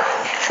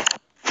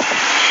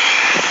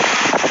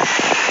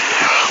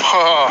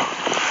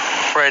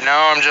 Oh, right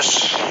now I'm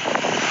just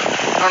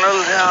a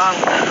little down.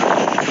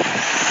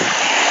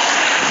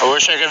 I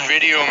wish I could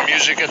video and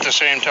music at the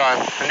same time.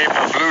 I need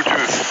my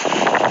Bluetooth.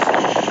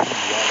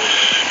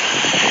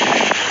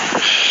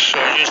 So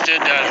I just did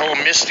that whole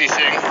misty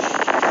thing.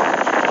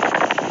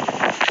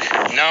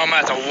 Now I'm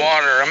at the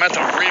water. I'm at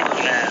the river,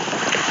 man.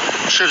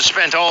 Should have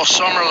spent all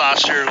summer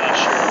last year.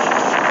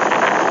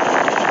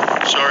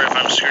 Sorry if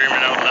I'm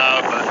screaming out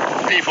loud,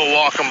 but people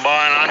walking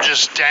by and I'm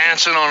just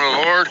dancing on the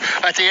Lord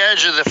at the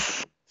edge of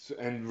the...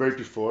 And right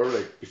before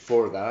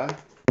that,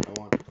 I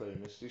wanted to play a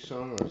Misty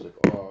song. I was like,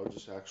 oh, I'll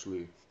just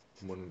actually...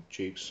 one of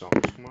Jake's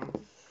songs come on,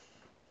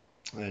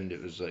 and it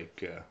was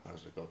like I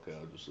was like, okay,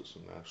 I'll just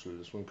listen to actually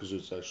this one because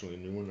it's actually a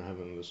new one. I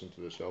haven't listened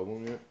to this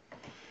album yet,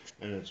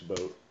 and it's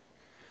about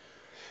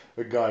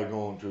a guy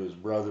going to his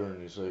brother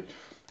and he's like,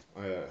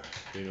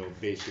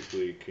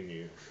 basically, can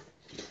you,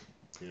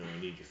 I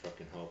need your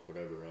fucking help,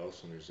 whatever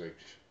else, and he's like,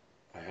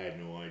 I had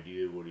no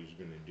idea what he was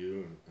gonna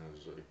do, and I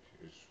was like,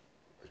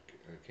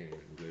 I can't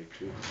even relate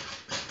to it.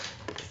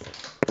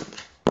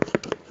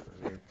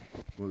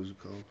 What was it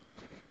called?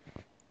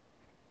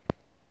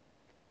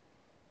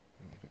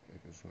 I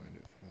can find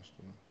it fast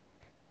enough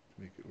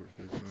to make it worth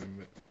their time,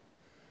 but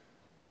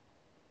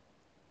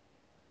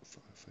if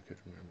I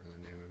could remember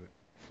the name of it,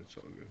 it's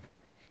all good.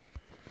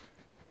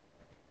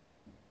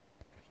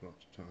 It's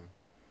lots of time.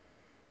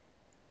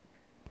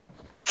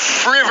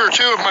 River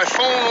too, with my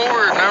phone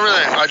over it and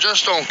everything. I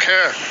just don't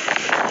care.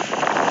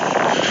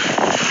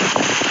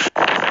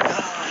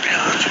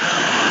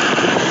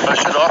 I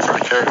should offer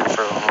to carry it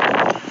for a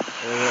moment.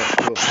 Yeah,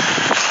 cool.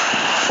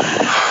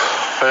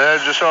 But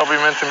that'd just all be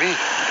meant to be.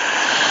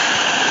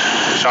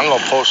 So I'm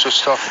gonna post this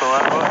stuff no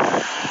matter what.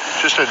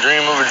 Just a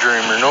dream of a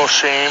dreamer, no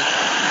shame.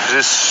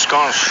 This has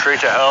gone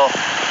straight to hell.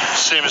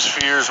 Same as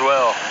fear as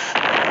well.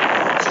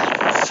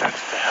 Sent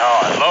to hell.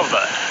 I love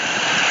that.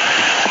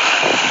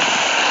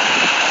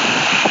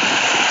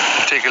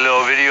 Take a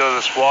little video of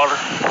this water.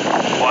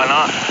 Why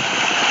not?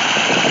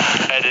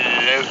 Edit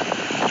it out.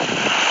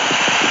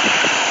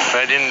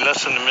 I didn't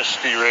listen to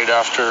Misty right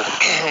after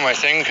my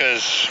thing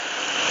because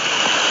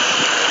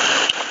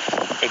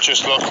it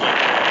just looked like...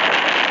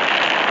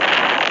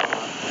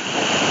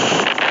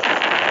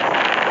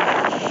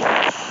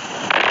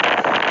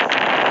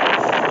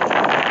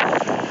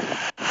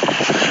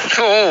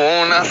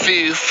 Oh, and I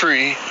feel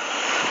free.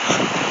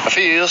 I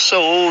feel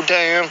so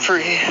damn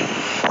free.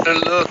 They're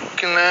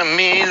looking at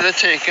me, they're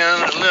taking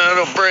a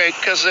little break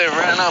cause they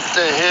ran up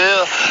the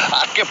hill.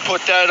 I can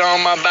put that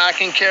on my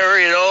back and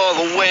carry it all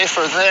the way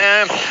for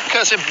them,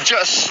 cause it's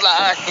just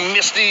like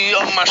Misty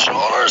on my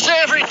shoulders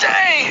every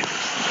day.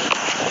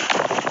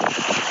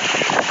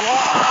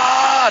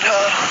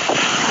 Water.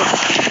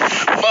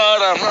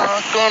 But I'm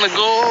not gonna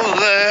go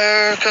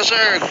there cause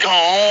they're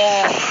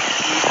gone.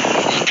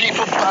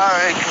 People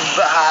biking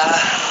by.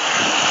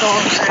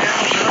 Don't tell me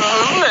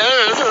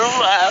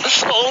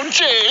oh,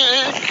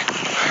 Jake,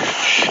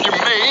 you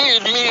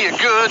made me a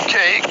good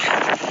cake.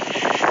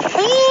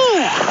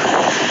 Woo!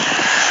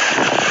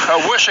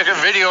 I wish I could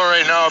video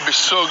right now. It'd be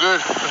so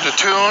good with the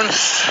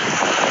tunes.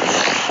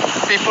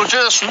 People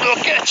just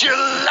look at you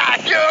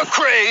like you're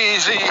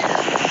crazy.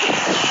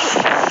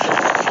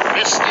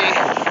 Misty,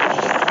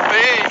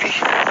 baby,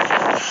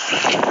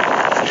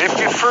 if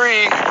you're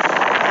free,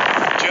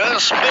 just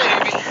us,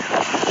 baby.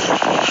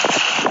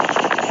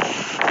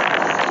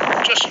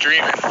 Just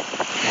dreaming.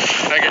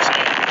 Like I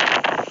said,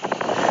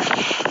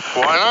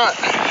 why not?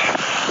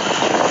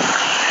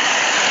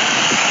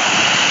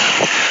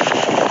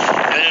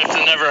 And if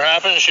it never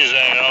happens, she's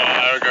like, oh,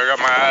 I got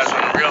my eyes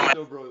on the real man.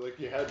 No, bro, like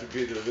you had to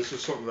be there. This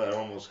is something that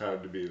almost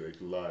had to be like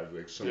live,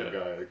 like some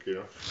guy, like you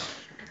know.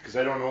 Because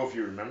I don't know if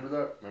you remember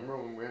that. Remember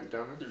when we went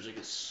down there? There's like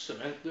a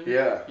cement thing.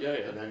 Yeah. Yeah.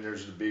 And then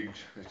there's the big,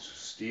 it's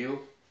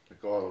steel,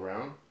 like all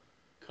around.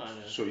 Kind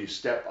of. So you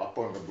step up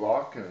on the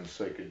block and it's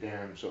like a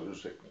dam. So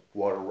there's like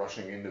water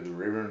rushing into the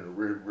river and the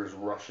river's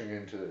rushing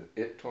into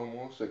it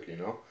almost, like you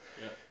know.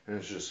 Yeah. And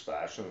it's just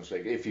splashing. It's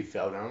like if you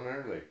fell down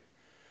there, like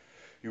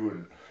you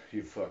wouldn't,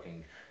 you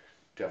fucking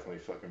definitely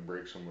fucking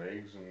break some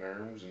legs and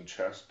arms and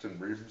chest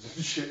and ribs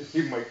and shit.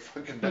 You might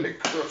fucking die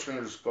crushing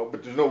your skull,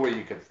 but there's no way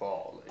you could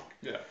fall, like.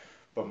 Yeah.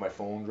 But my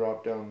phone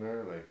dropped down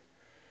there, like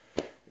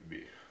it'd be,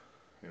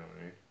 you know what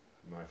I mean?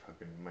 My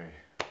fucking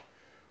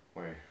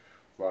my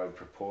live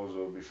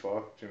proposal would be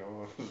fucked, you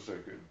know. It's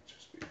like it'd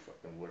just be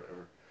fucking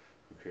whatever.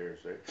 Who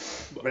cares, right?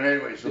 But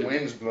anyways, the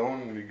wind's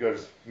blowing and you got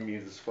me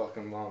this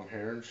fucking long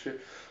hair and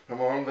shit. I'm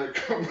like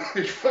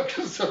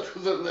fucking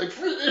something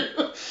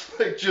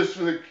like just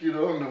like, you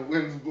know, and the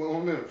wind's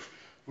blowing and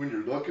when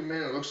you're looking,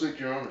 man, it looks like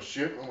you're on a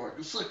ship. I'm like,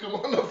 it's like I'm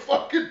on the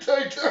fucking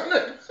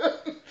Titanic.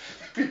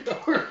 People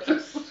are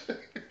just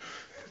like,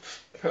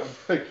 I'm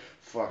like,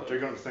 fuck, they're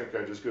gonna think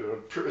I just got out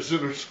of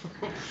prison or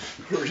something.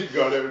 Or he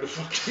got out of the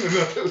fucking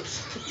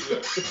house.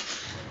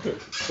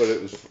 But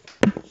it was.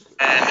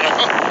 And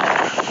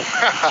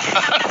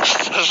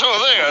that's the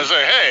whole thing. I was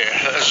like, hey,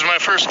 this is my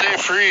first day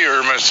free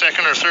or my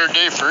second or third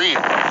day free.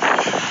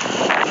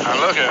 And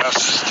look at us,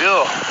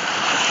 still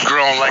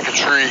growing like a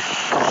tree.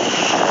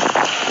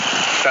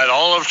 That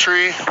olive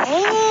tree. Woo!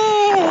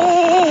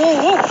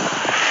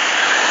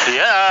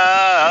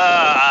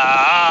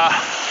 Yeah.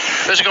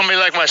 This is gonna be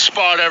like my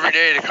spot every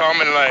day to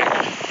come and like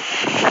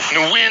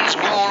the wind's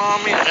blowing on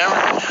me and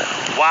everything.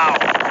 Wow.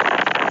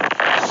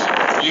 So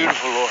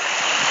beautiful, Lord.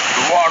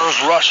 The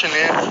water's rushing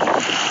in.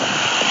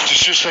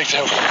 It's just like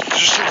that.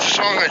 Just like the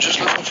song I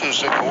just listened to.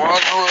 It's like the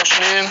water's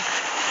rushing in.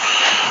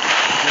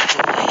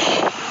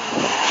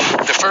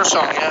 The first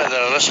song, yeah, that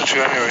I listened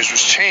to anyways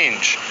was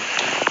Change.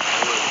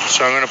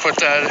 So I'm gonna put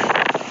that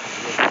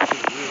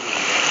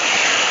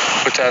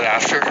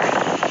after.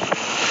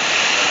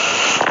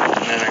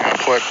 And then I'm gonna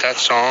put that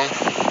song,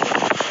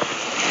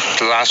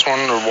 the last one,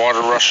 or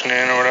Water Rushing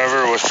In or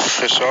whatever, with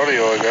this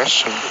audio, I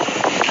guess. And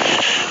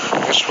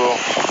I guess we'll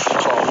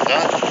call it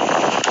that.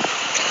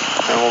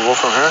 And we'll go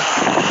from here.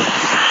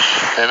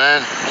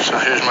 Amen. So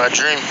here's my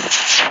dream.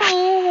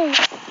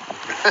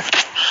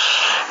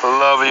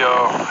 Love you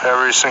all,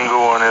 every single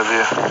one of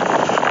you.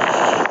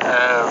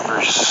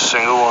 Every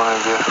single one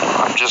of you.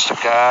 I'm just a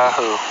guy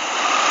who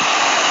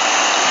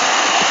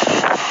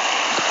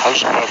I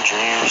just have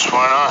dreams.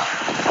 Why not?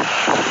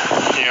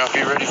 You know,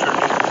 be ready for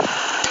me.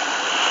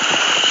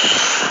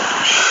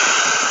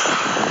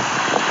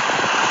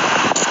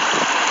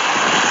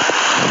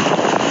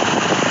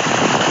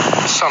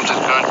 Something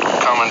good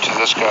coming to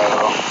this guy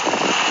though.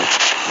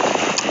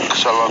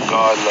 Because I love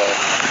God, like.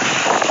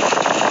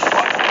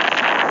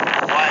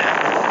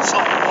 So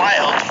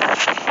wild.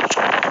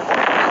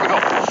 Here we go.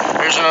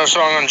 Here's another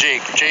song on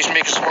Jake. Jake's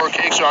making some more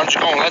cakes, so I'm just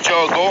going to let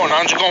y'all go and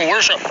I'm just going to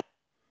worship.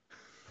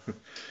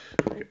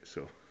 Okay,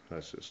 so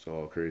that's just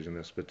all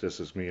craziness, but this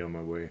is me on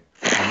my way.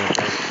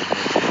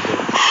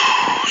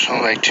 So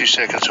I'm like 2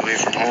 seconds away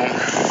from home.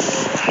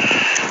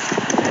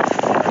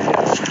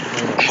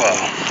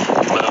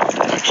 Well,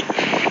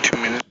 actually, 2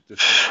 minutes.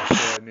 So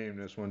I named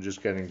this one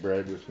Just Getting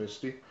Bread with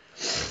Misty.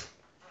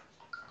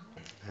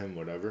 And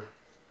whatever.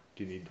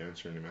 Do you need to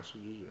answer any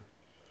messages?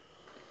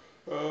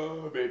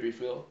 Or? Maybe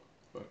Phil.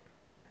 Okay.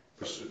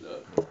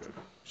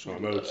 So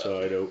I'm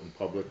outside, out in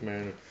public,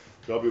 man.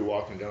 I'll be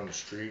walking down the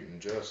street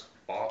and just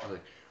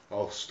like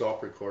I'll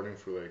stop recording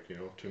for like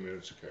 2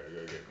 minutes. Okay, I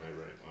gotta get my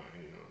right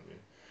mind. You know what I mean?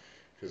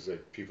 Because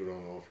like people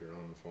don't know if you're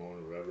on the phone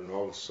or whatever, and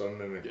all of a sudden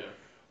then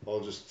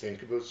I'll just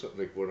think about something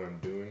like what I'm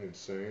doing and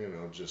saying, and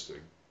I'll just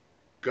like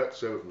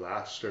guts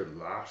out start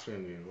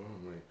laughing. You know,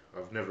 I'm like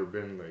I've never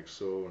been like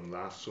so and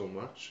laughed so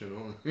much. You know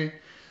what I mean?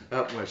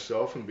 At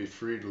myself and be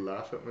free to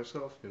laugh at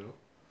myself. You know.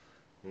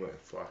 I'm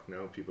like, fuck,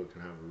 now people can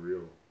have a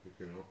real,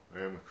 I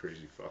am a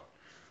crazy fuck.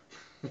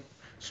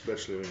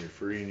 Especially when you're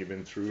free and you've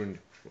been through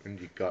and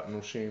you got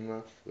no shame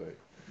left. Like,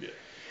 yeah.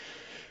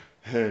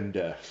 And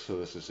so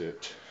this is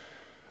it.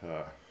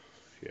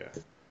 Yeah.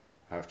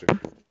 I have to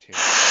continue.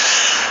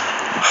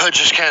 I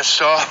just can't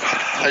stop.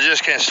 I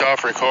just can't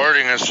stop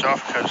recording and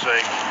stuff because,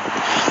 like,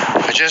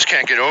 I just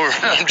can't get over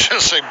it. I'm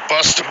just, like,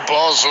 busting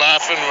balls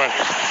laughing when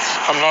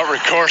I'm not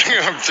recording.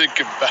 I'm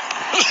thinking back.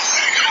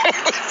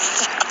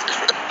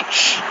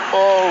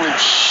 Holy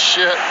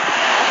shit.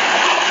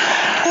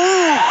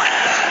 Woo.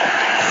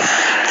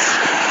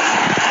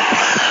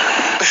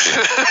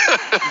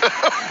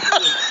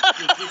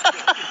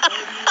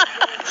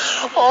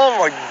 Oh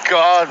my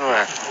God,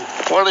 man.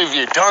 What have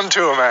you done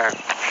to him, man?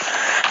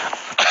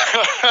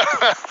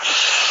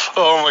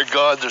 Oh my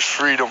God, there's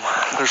freedom.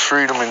 There's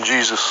freedom in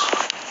Jesus.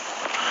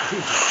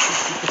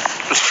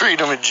 There's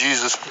freedom in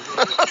Jesus.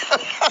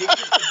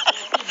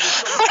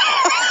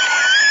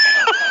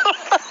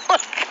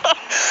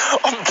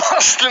 I'm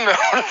busting out.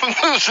 I'm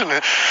losing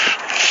it.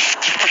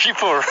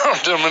 People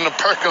around him in the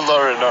parking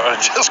lot right now. I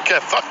just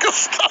can't fucking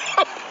stop.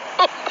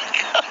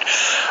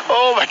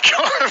 Oh my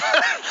God,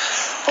 man.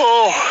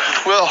 Oh,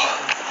 well,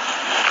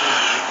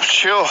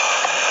 chill.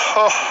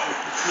 Oh,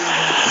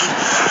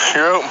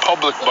 you're out in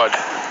public, bud.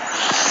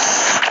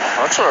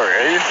 That's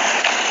alright.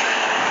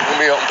 I'll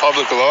be out in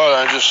public a lot.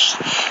 I just,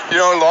 you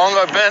know how long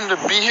I've been to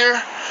be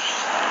here?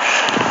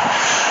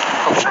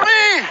 I'm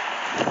free!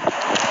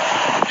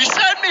 He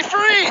set me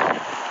free!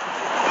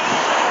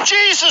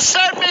 Jesus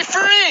set me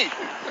free!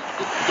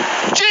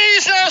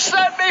 Jesus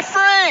set me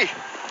free!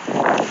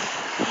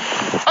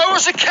 I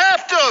was a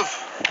captive!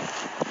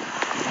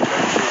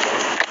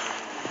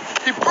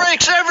 He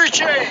breaks every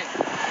chain!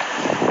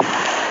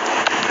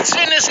 It's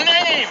in his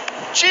name!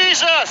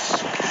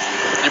 Jesus!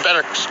 You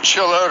better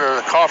chill out or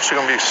the cops are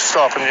gonna be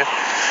stopping you.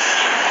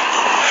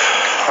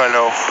 I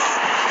know.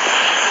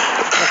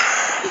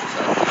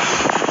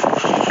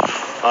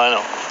 I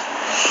know.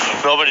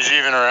 Nobody's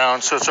even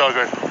around, so it's all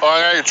good. Oh,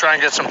 I'm gonna try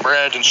and get some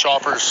bread and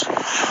Shoppers.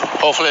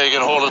 Hopefully I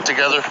can hold it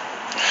together.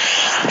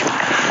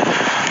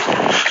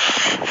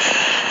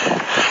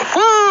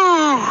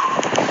 Woo!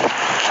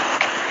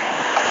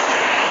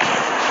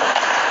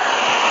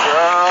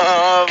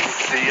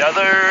 The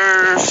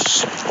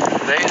others,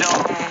 they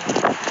don't.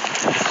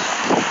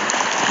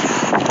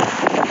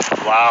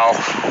 Wow,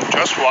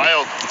 just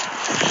wild.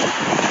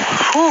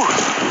 Whew.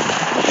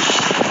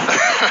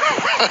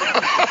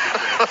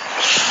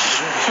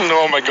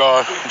 Oh my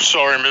God, I'm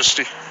sorry,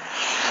 Misty.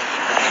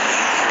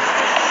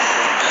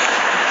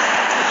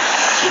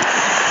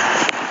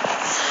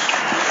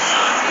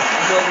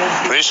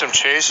 At least I'm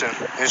chasing.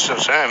 At least I'm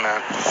saying,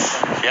 man.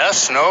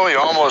 Yes, no, you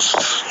almost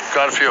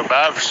gotta feel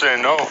bad for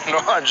saying no. No,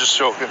 I'm just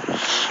joking.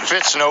 If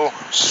it's no,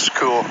 it's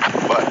cool,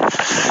 but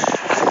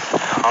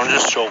I'm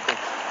just joking.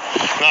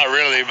 Not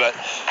really, but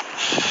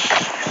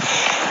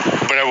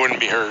I wouldn't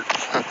be hurt.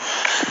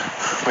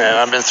 Man,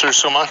 I've been through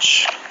so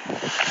much.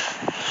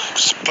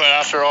 But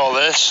after all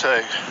this,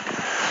 I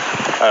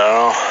don't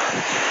know.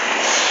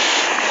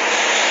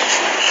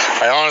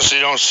 I honestly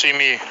don't see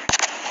me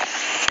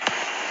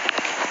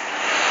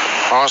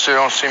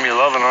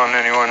loving on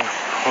anyone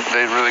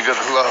they really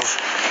gotta love.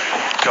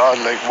 God,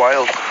 like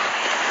wild.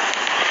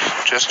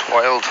 Just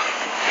wild.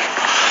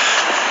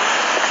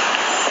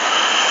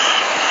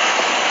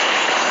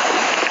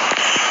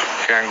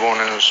 Okay, I'm going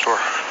into the store.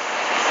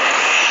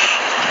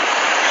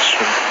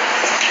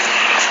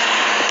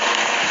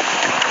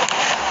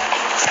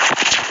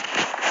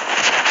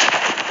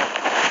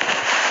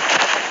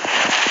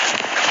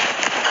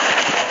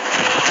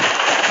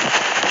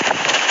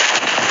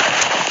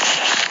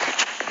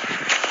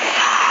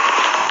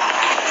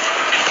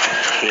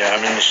 Yeah,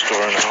 I'm in the store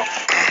now.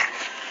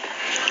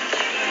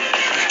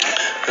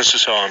 This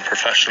is how I'm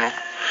professional.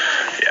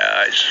 Yeah,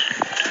 I just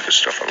do this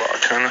stuff a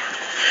lot, kind of.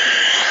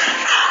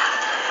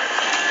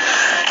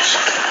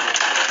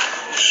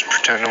 Just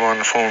pretend I'm on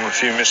the phone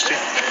with you, Misty.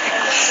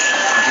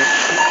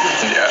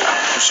 Yeah,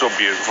 it's so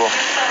beautiful.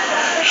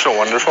 So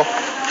wonderful.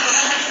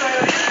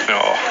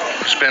 No,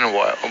 it's been a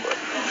while, but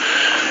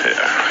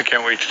yeah, I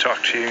can't wait to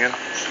talk to you again.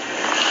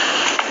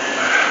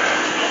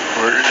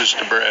 Where is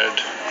the bread?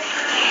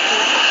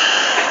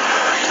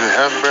 Do they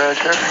have bread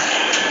here?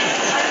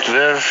 Do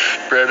they have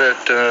bread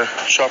at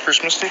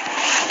Shoppers, Misty?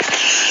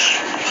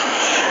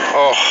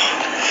 Oh,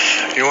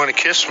 you want to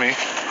kiss me?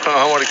 Oh,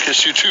 I want to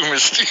kiss you too,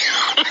 Misty.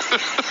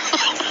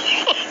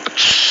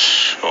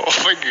 Oh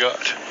my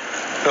God.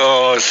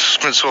 Oh, it's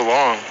been so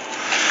long.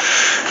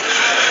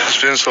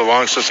 It's been so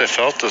long since I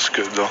felt this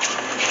good, though.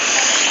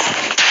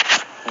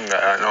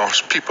 Yeah, I know,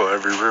 there's people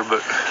everywhere,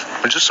 but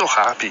I'm just so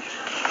happy.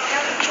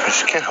 I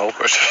just can't help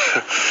it.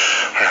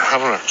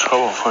 I'm having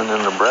trouble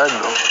finding the bread,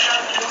 though.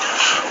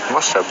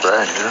 Must have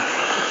bread here.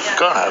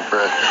 Gotta have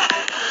bread here.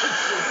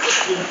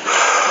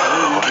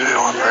 Why do they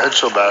want bread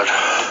so bad?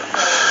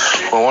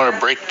 Well, I want to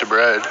break the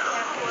bread.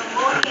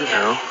 You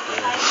know?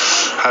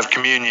 Have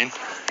communion.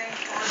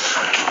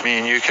 Me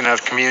and you can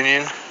have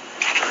communion.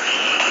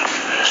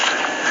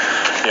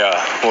 Yeah,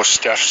 well,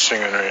 Steph's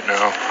singing right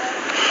now.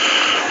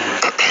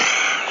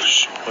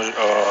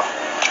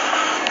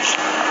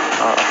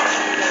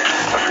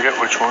 I forget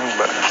which one,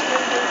 but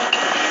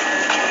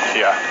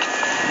yeah.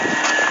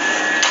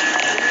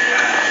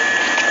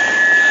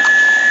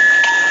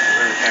 I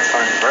really can't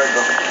find the bread,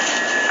 though.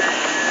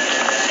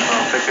 I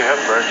don't think they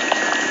have bread.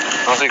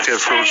 I don't think they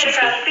have frozen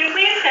food.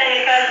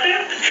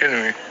 You're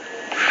kidding me.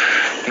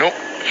 Nope.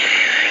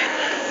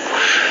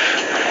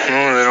 No,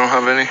 they don't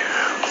have any.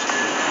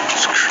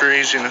 It's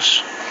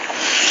craziness.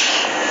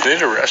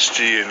 They'd arrest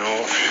you, you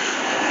know.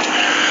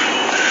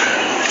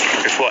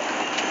 If what?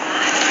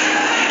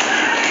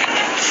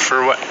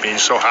 For what? Being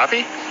so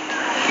happy?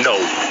 No.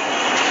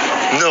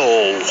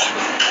 No.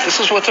 This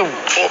is what the...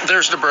 Oh,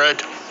 there's the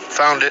bread.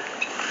 Found it.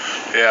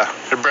 Yeah,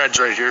 the bread's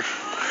right here.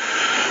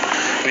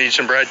 Need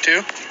some bread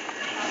too?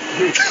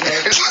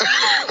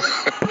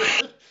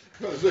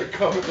 I was like,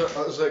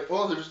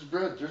 oh, there's the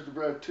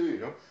bread too, you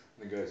know.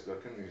 And the guy's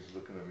he's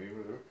looking at me,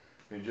 whatever.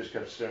 And he just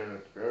kept staring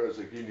at the bread. I was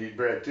like, you need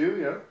bread too,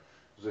 yeah? I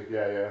was like,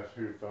 yeah,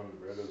 here, found the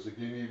bread. I was like,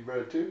 you need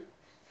bread too?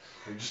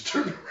 And he just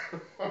turned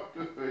around.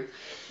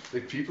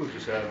 Like, people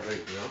just have,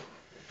 like, you know.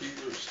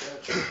 People are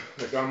statue.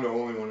 Like, I'm the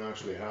only one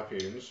actually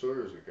happy in the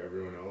store. It's like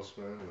everyone else,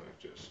 man, like,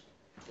 just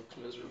Looks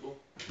miserable.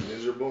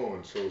 miserable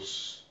and so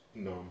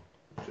numb.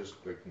 Just,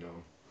 like,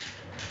 numb.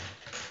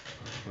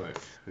 Like,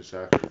 it's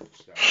actually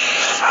sad.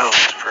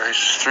 How's the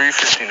price?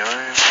 $3.59.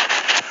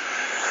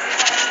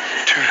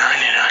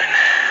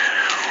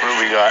 $2.99. What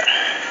do we got?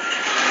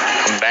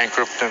 I'm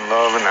bankrupt in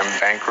love and I'm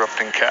bankrupt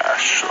in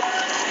cash. So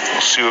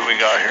we'll see what we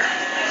got here.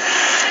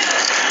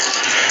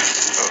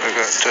 So we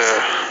got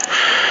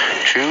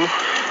 2,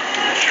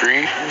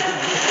 3,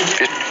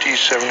 50,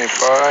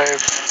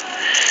 75,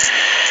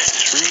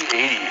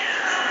 380.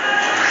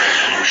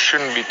 There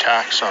shouldn't be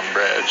tax on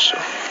bread, so.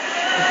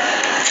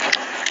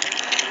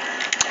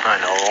 I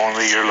know,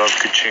 only your love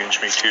could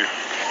change me too.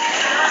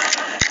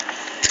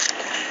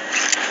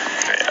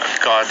 Yeah,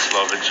 God's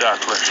love,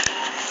 exactly.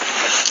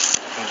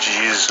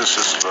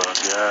 Jesus' love,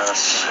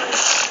 yes.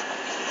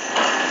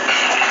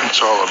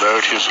 It's all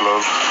about His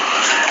love.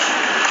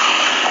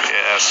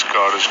 Yes,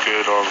 God is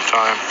good all the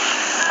time.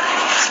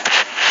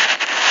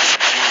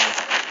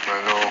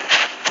 I know.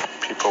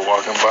 People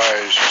walking by,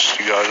 it's just,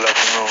 you gotta let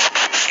them know.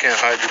 You can't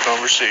hide your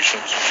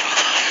conversations.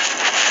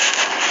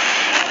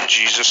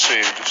 Jesus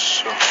saved us,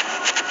 so.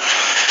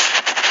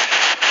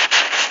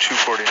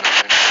 $2.49.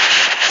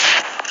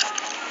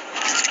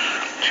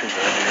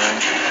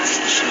 $2.99.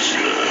 This is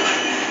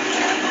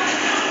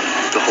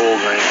the whole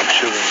grain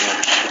chili.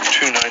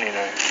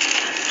 $2.99.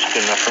 It's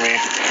good enough for me.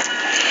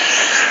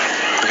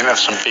 We're gonna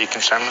have some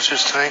bacon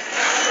sandwiches tonight.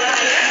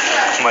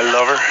 My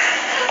lover.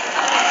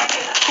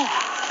 Whew.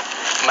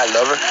 My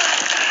lover.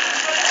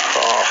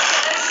 Oh,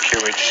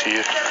 can't wait to see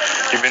you.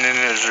 You've been in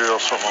Israel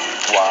so long.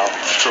 Wow,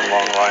 it's a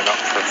long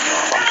lineup for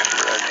fucking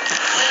bread.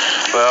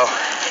 Well,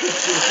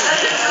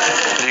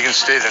 you can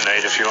stay the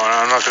night if you want.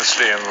 I'm not gonna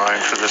stay in line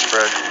for this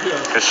bread.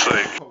 It's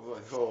like,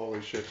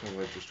 holy shit, I'm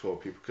like there's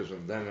 12 people, because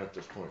then at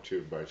this point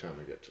too, by the time I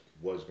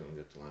was gonna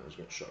get the line, I was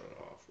gonna shut it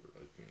off, or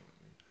like, you know what I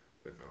mean?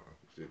 But no,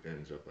 it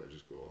ends up I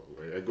just go all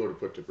the way. I go to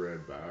put the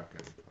bread back,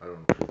 and I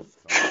don't know.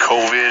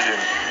 COVID,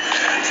 and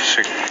it's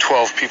like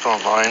 12 people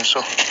in line,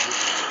 so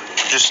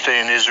just stay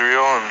in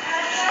Israel and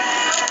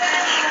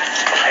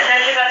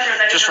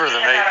just for the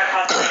night.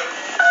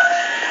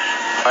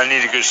 I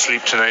need a good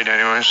sleep tonight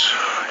anyways.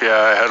 Yeah,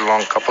 I had a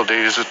long couple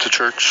days at the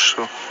church,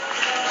 so.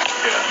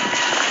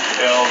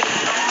 Yeah,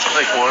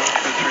 like 1, 2, 3, 4,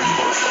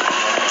 5, 6.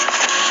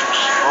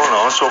 Oh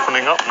no, it's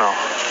opening up now.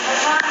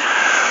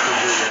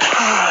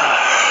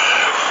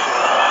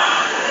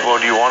 Well,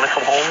 do you want to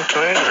come home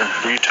tonight, or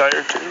are you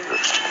tired too?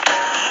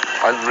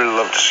 I'd really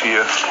love to see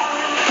you.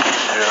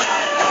 Yeah.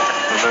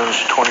 And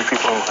there's 20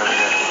 people in line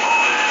again.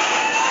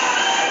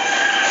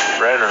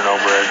 Bread or no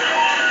bread?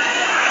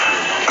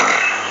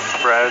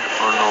 Bread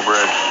or no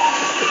bread?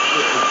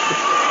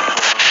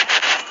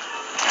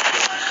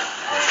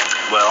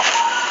 Well.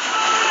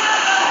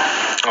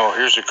 Oh,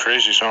 here's a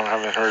crazy song. I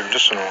haven't heard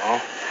this in a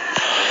while.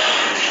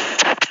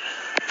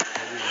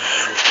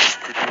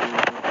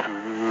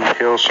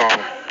 Hill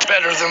song.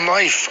 Better Than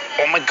Life.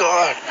 Oh my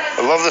God.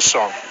 I love this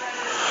song.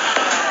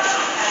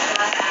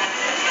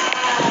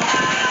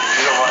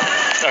 You know what?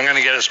 I'm going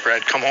to get us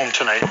bread. Come home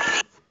tonight. I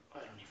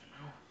don't even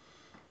know.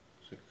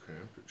 Is it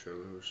cramp or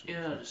cello or something?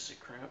 Yeah, just a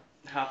cramp.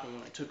 It happened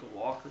when I took a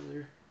walk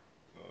earlier.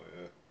 Oh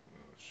yeah. No,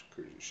 it's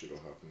crazy shit will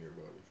happen to your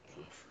body.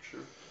 For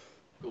sure.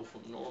 Go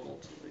from normal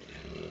to like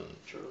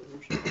Charlie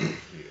or something.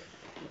 Yeah.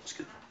 That's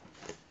good.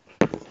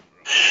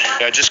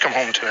 Yeah, just come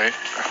home tonight.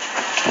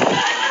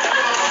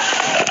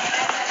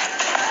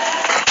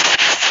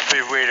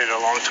 We've waited a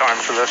long time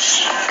for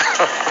this.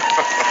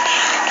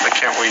 I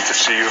can't wait to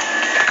see you.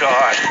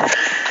 God.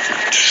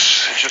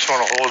 I just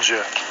want to hold you.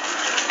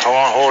 I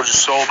want to hold you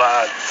so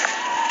bad.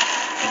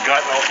 You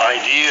got no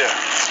idea.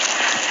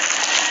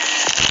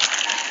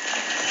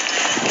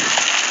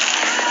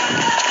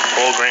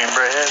 Whole grain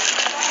bread.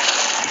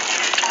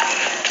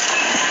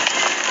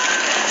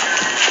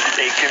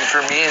 Bacon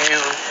for me and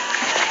you.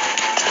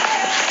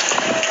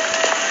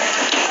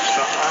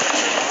 So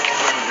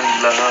I'm in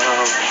love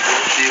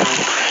with you.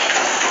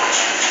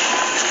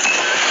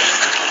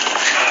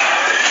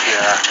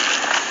 Yeah.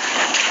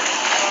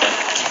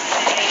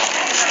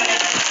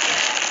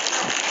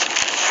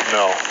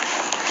 No.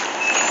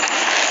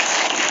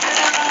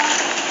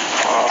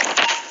 Oh,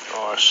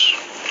 gosh.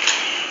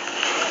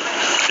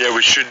 Yeah,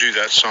 we should do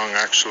that song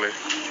actually.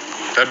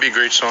 That'd be a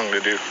great song to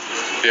do.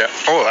 Yeah.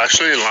 Oh,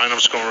 actually, the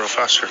lineup's going real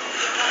faster.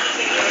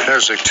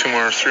 There's like 3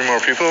 more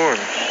people,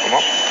 and I'm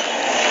up.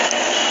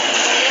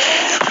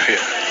 Yeah.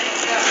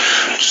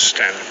 Just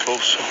standing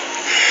close. So.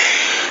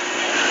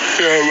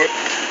 Yeah, but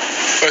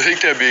I think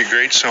that'd be a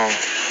great song.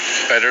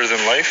 Better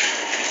Than Life.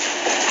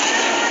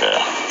 Yeah.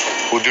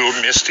 We'll do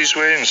it Misty's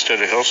way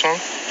instead of Hillsong.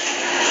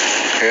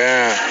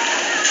 Yeah.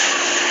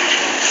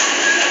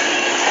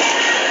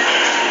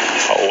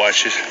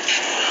 watch it.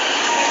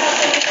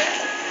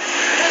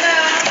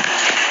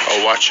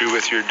 I'll watch you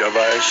with your dove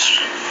eyes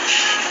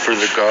for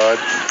God,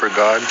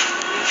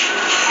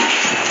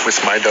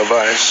 with my dove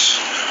eyes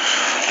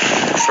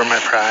for my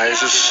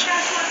prizes.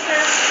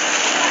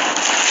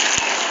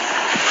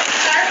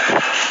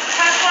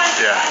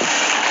 Yeah,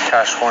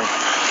 cash one.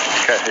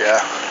 Okay, yeah.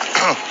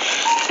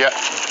 Yeah,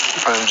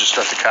 I'm just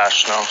at the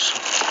cash now. So.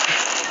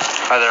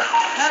 Hi there.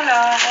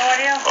 Hello, how are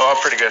you? Oh,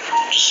 pretty good.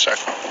 Just a sec.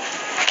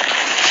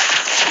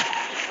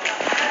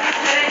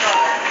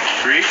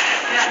 $3?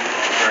 Yeah.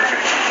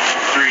 Perfect.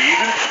 3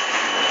 even?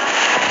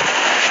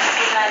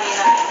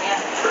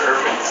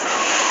 Perfect.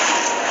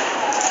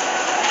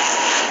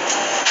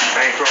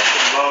 Bankrupt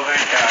in love and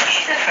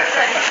cash.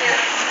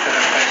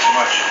 Thanks so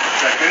much.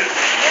 Is that good?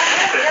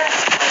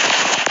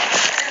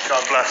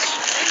 God bless.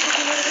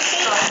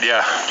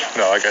 Yeah.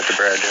 No, I got the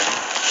bread. Yeah.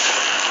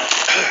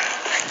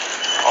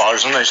 Oh,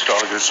 there's a nice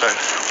dog outside.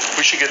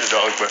 We should get a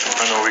dog, but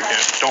I know we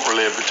can't. Don't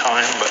really have the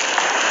time, but.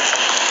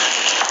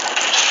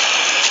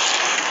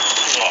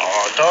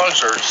 Oh,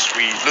 dogs are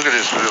sweet. Look at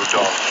this little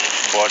dog.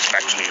 Well, it's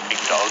actually a big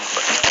dog,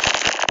 but.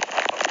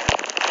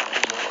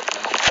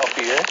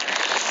 Puppy, eh?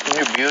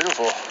 You're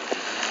beautiful.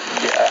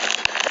 Yeah.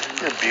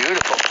 You're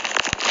beautiful.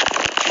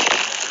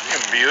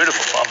 You're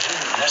beautiful, pup.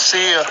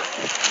 See ya.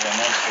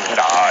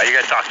 Nah, you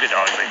gotta talk to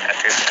dogs like that,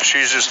 too.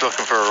 She's just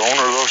looking for her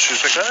owner, though.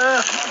 She's like,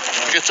 I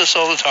get this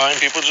all the time.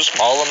 People just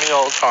follow me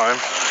all the time.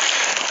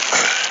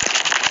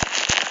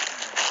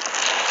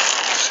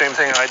 Same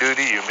thing I do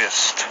to you,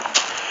 mist.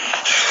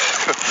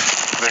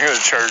 They're gonna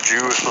charge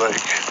you with, like,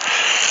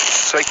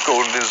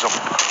 psychonism.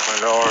 I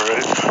know,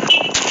 right?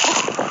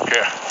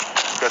 Okay.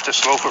 Got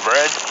this loaf of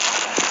bread.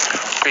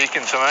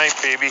 Bacon tonight,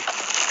 baby.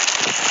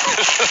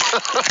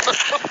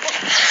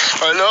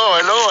 I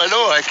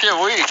know. I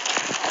can't wait.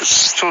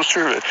 It's so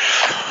true.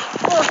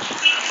 Well,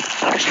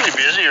 actually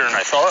busier than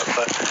I thought,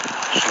 but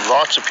there's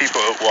lots of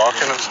people out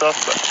walking and stuff,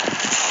 but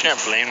can't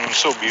blame them. It's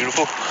so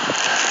beautiful.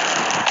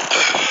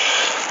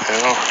 You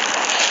know,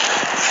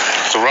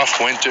 it's a rough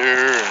winter,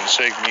 and it's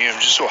like me, I'm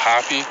just so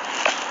happy.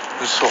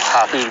 Just so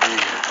happy to be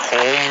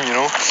home, you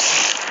know.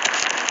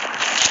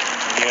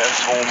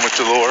 Yes, home with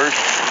the Lord.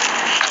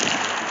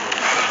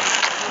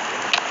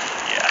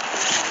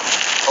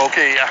 Yeah.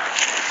 Okay, yeah.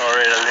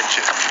 Alright, I'll let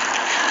you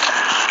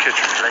catch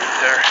your flight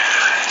there.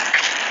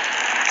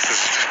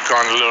 This has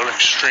gone a little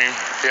extreme.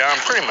 Yeah, I'm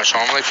pretty much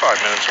home, like 5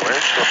 minutes away,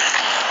 so.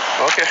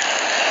 Okay.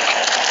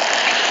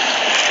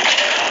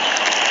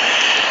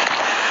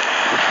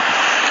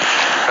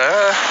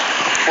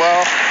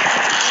 Well,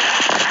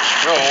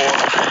 no.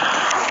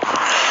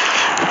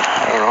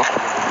 I don't know.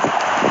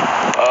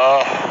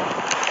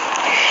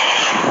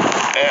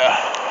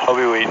 Yeah, I'll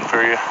be waiting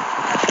for you.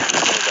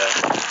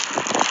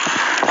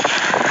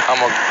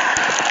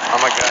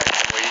 I'm a guy who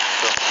can wait,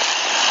 so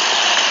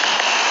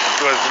it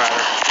doesn't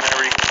matter.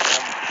 Whenever you come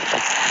home,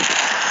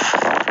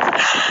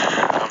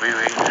 I'll be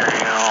waiting for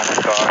you. Oh my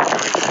God, I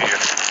can't wait to see you.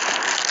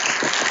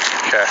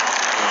 Okay,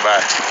 I'm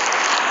back.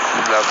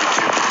 Love you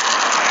too.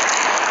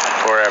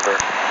 Forever.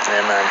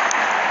 Amen.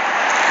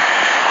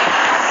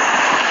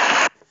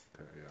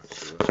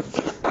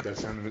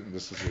 That's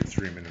this is like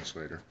 3 minutes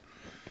later.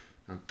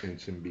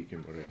 It's in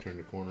Beacon, but I turned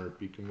the corner at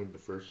Beaconwood the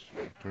first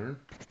turn.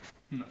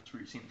 That's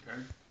where you seen the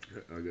card.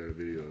 I got a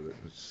video of it.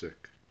 It's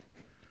sick.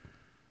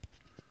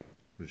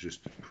 It's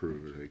just to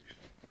prove it, like.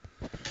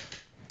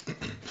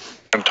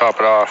 And top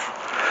it off.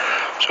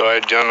 So I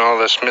had done all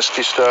this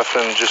misty stuff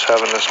and just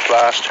having this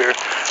blast here,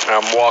 and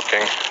I'm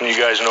walking. And you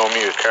guys know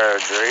me with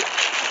cards, right?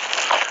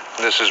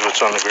 This is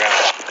what's on the ground.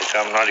 Like,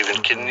 I'm not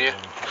even kidding you.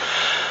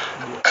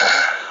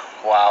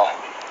 Wow.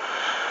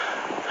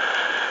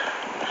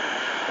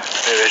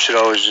 Maybe I should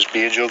always just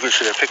be a joker.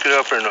 Should I pick it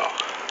up or no?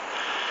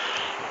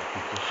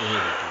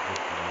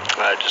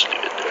 I just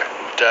leave it there.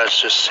 That's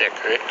just sick,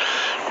 right?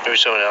 Maybe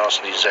someone else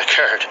needs that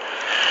card.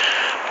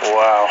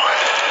 Wow.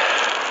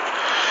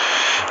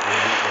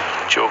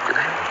 Joker.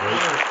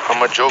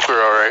 I'm a joker,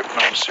 alright,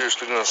 but I'm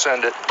seriously gonna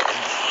send it.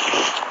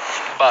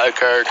 Buy a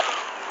card.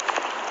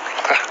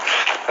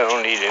 I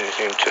don't need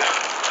anything to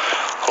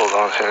hold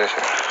on to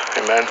anything.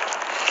 Amen.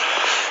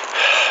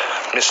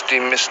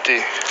 Misty,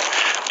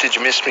 did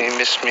you miss me?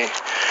 Miss me.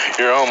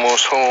 You're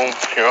almost home.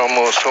 You're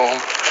almost home.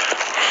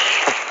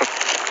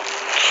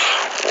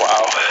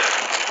 Wow.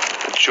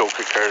 The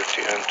Joker card at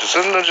the end.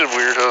 Isn't that just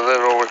weird how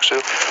that all works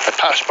out? I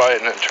passed by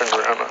it and then turned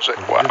around and I was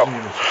like, wow.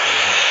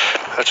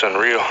 That's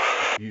unreal.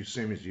 You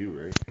same as you,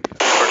 right? Of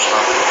course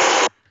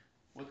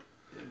not.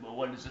 But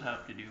what does it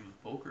have to do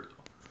with poker,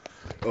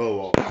 though? Oh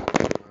well, I'm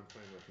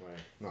playing with my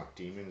not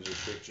demons or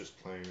shit, just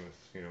playing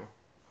with, you know,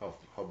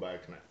 how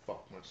bad can I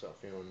fuck myself,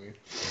 you know what I mean?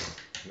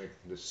 Like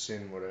the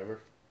sin, whatever.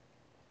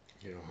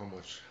 You know, how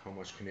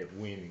much can it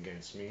win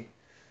against me?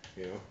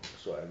 You know,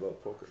 so I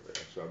love poker.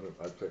 Right? So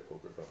I play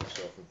poker by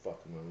myself and fuck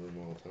in my room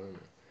all the time.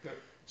 Right?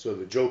 So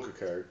the Joker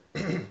card,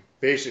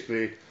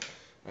 basically,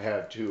 I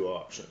have two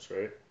options,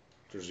 right?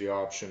 There's the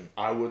option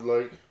I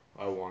want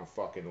a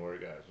fucking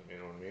orgasm, you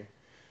know what I mean?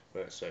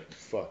 But it's like,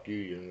 fuck you,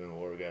 you're gonna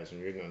orgasm,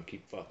 you're gonna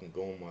keep fucking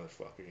going,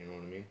 motherfucker, you know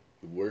what I mean?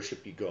 You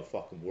worship, you go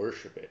fucking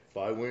worship it. If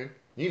I win,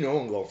 you know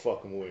I'm gonna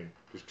fucking win.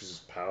 Just 'cause it's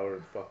power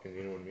and fucking,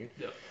 you know what I mean?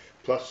 Yeah.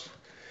 Plus,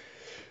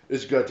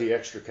 it's got the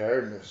extra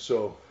card in it,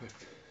 so if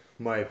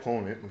my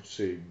opponent, let's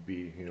say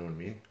be, you know what I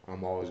mean?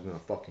 I'm always gonna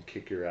fucking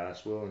kick your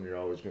ass, Will, and you're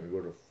always gonna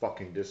go to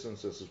fucking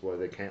distance. This is why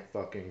they can't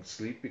fucking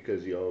sleep,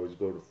 because you always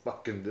go to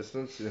fucking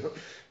distance, you know?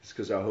 It's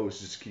 'cause I always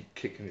just keep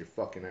kicking your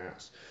fucking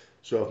ass.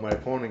 So if my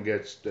opponent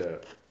gets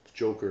the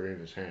Joker in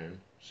his hand,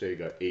 say he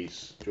got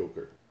ace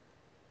Joker,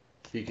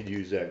 he could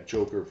use that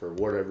Joker for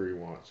whatever he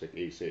wants, like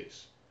ace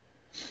ace.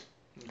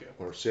 Okay.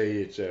 Or say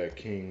it's a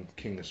king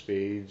of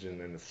spades, and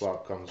then the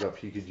flop comes up,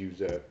 he could use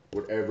that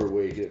whatever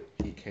way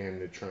he can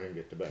to try and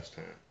get the best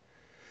hand.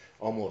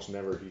 Almost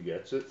never he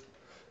gets it,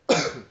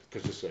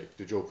 because it's like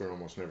the Joker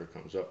almost never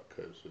comes up,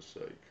 because it's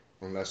like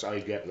unless I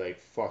get like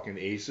fucking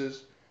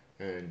aces,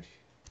 and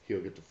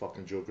he'll get the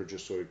fucking Joker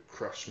just so he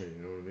crush me,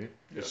 you know what I mean?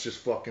 Yeah. It's just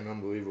fucking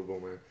unbelievable,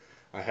 man.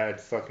 I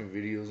had fucking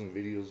videos and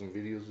videos and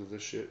videos of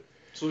this shit.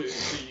 So you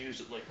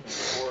use it like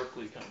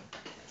metaphorically, kind of.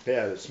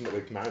 Yeah, it's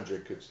like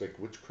magic. It's like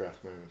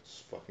witchcraft, man.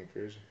 It's fucking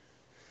crazy.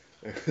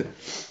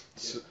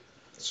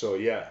 so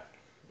yeah,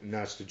 and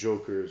that's the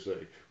Joker is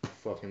like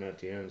fucking at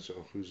the end.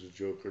 So who's the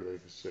Joker?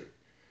 Like it's like,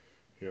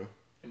 you know.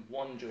 And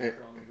one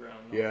Joker on the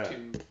ground, not yeah.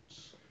 two.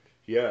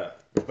 Yeah,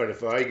 but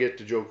if I get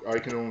the Joker, I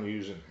can only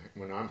use it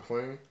when I'm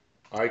playing.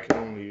 I can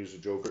only use the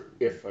Joker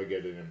if I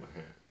get it in my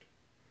hand.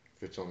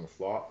 If it's on the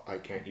flop, I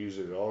can't use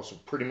it at all. So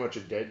pretty much a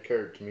dead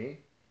card to me,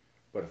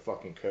 but a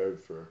fucking card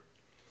for,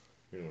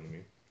 you know what I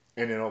mean.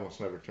 And it almost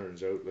never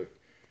turns out, like,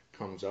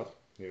 comes up,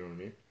 you know what I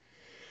mean?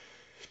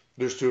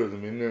 There's two of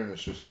them in there, and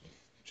it's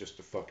just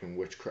a fucking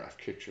witchcraft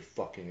kicks your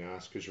fucking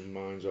ass, because your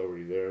mind's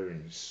already there,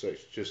 and it's like,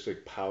 just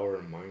like power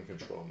and mind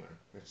control, man.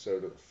 It's out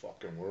of the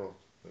fucking world,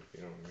 like,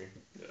 you know what I mean?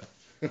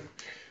 Yeah.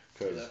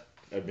 Because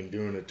I've been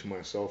doing it to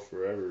myself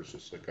forever. It's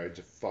just like, I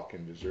just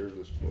fucking deserve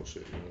this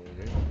bullshit, you know what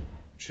I mean?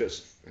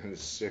 And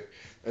it's sick.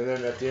 And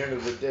then at the end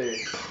of the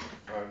day,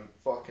 I'm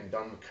fucking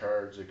done with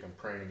cards. Like, I'm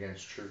praying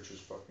against churches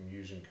fucking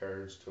using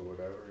cards to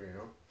whatever, you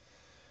know?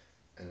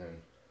 And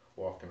then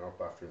walking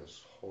up after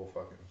this whole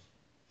fucking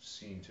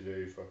scene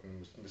today,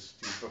 fucking Miss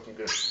Steve fucking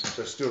good.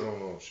 So I still don't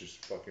know if she's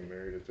fucking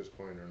married at this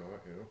point or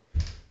not, you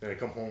know? Then I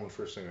come home and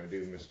first thing I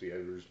do, Misty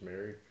Edwards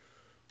married.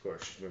 Of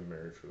course, she's been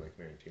married for like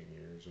 19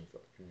 years and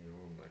fucking, you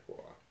know, I'm like,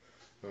 wow.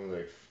 I'm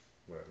like,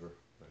 whatever,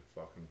 like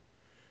fucking,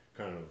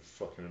 kind of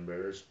fucking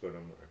embarrassed, but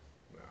I'm like,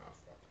 nah,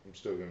 fuck. I'm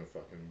still gonna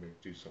fucking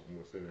do something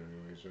with it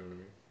anyways, you know what I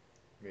mean?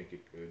 Make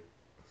it good.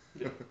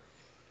 Yeah.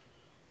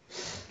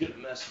 Get a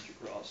message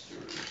across to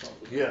her or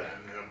something. Yeah,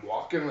 and then I'm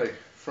walking, like,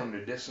 from the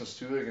distance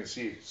too, I can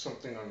see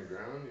something on the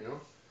ground, you know?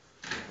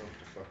 What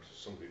the fuck,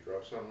 somebody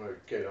drops something, I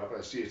get up,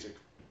 I see it's a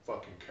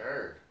fucking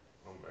card.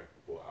 I'm like,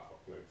 wow,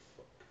 like,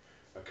 fuck.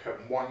 I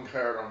kept one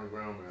card on the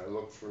ground, and I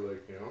look for,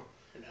 like, you know?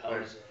 And how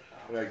does that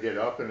happen? And I get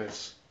up, and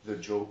it's the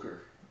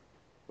Joker.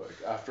 Like,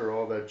 after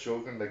all that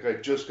joking, like, I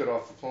just got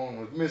off the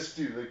phone with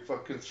Misty, like,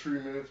 fucking 3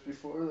 minutes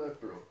before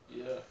that, bro.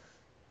 Yeah.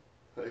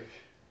 Like,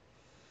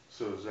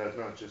 so is that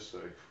not just,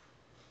 like,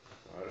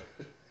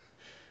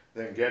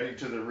 then getting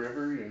to the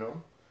river, you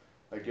know?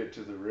 I get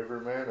to the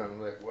river, man,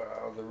 I'm like,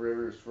 wow, the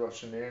river's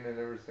rushing in and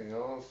everything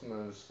else, and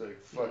then it's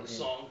like, fucking,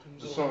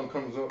 the song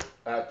comes up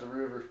at the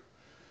river.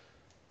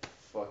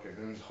 Fucking,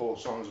 and the whole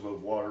song's about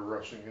water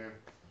rushing in.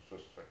 It's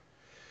just like,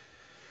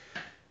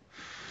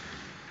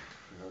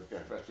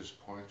 at this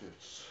point,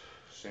 it's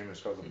same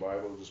as how the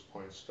Bible just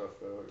points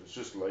stuff out. It's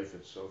just life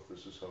itself.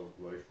 This is how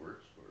life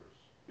works for us.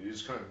 It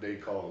is kind of, they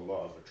call it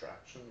law of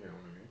attraction, you know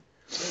what I mean?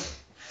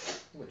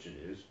 Which it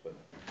is, but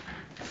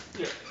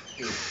yeah,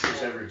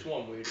 it's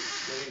one way to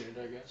explain it,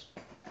 I guess.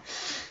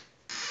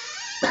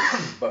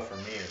 But for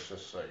me, it's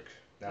just like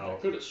now. I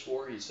could have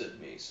swore he said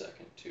May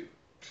 2nd too.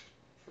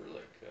 For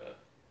like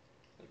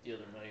the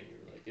other night, you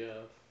were like,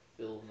 yeah,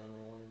 Phil,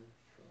 another one.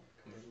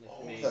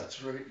 May.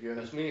 That's right, yeah. It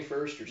was May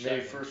 1st or 2nd. May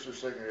 1st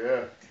or 2nd,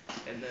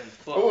 yeah. And then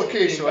oh,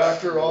 okay, so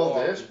after all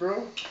this,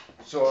 bro,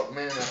 so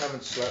man, I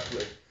haven't slept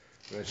like,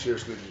 man,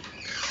 seriously,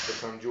 what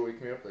time did you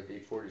wake me up? Like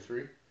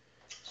 8:43?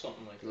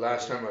 Something like that.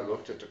 Last time I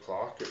looked at the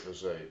clock, it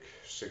was like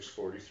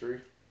 6:43.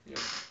 Yeah.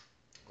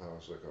 I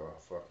was like, oh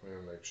fuck,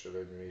 man, like, should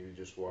I maybe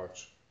just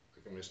watch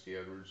like a Misty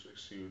Edwards, like,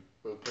 see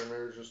about their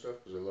marriage and stuff?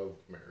 Because I love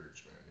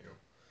marriage, man, you know.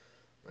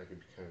 Like, it'd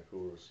be kind of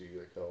cool to see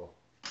like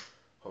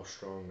how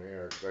strong they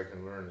are, because I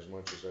can learn as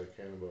much as I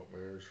can about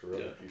marriage for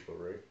other people,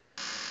 right?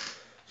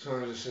 So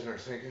I'm just sitting there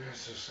thinking,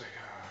 it's just like,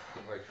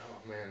 I'm like,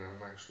 oh man,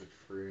 I'm actually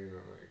free, and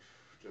I'm like,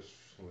 just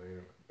laying in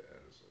my bed.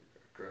 It's like,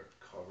 I grabbed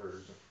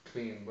covers, and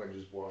clean, I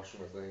just washed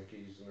my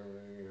blankies and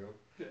everything, you know?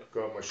 Yeah.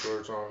 Got my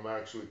shorts on, I'm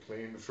actually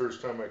clean. The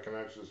first time I can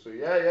actually say,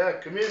 yeah,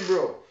 come in,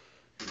 bro.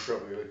 You're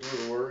probably like a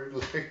little worried,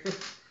 like.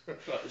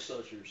 I just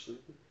thought you were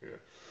sleeping. Yeah.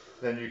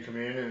 Then you come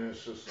in and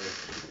it's just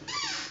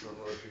like, I'm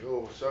like,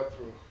 oh, what's up,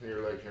 bro? And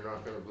you're like, you're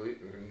not gonna believe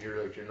it. And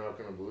you're like, you're not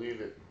gonna believe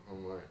it.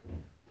 I'm like,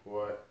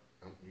 what?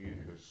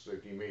 It's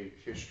like you made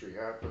history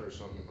happen or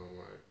something. I'm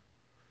like,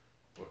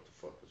 what the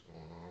fuck is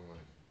going on?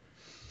 Like,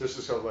 this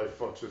is how life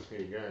fucks with me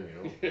again, you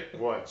know?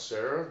 What,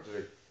 Sarah?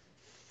 Like,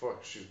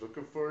 fuck, she's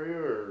looking for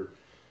you, or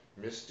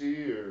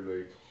Misty, or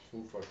like,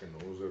 who fucking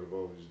knows out of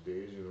all these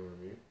days, you know what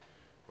I mean?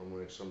 I'm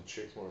like, some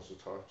chick wants to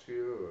talk to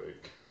you,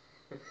 like,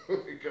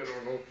 like, I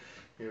don't know,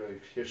 you know,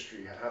 like,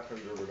 history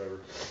happens or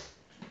whatever.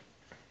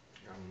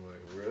 I'm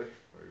like, really?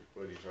 Like,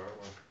 what are you talking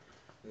about?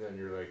 And then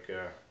you're like,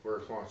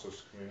 work wants us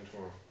to come in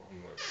tomorrow.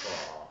 I'm like,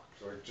 fuck.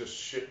 So I just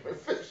shit my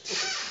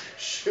face.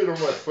 Shit on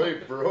my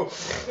plate, bro.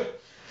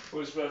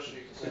 Well, especially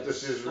because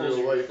This is those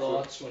real are your life,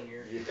 thoughts when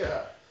you're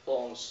Yeah.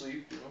 falling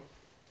asleep, you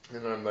know?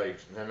 And I'm like,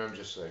 then I'm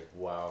just like,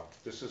 wow,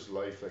 this is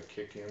life, like,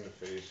 kick you in the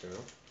face, you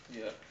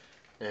know? Yeah.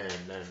 And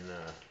then,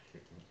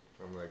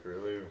 I'm like,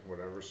 really?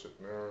 Whatever,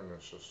 sitting there, and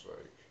it's just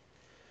like,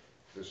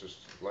 this is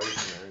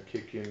life, man,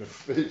 kick you in the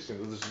face, you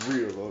know, this is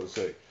real, though, it's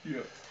like,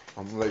 Yeah.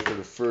 I'm like, for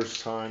the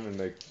first time in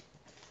like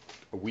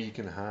a week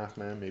and a half,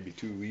 man, maybe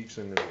 2 weeks,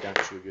 I'm gonna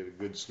actually get a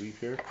good sleep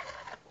here.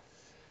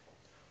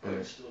 But I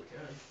And, still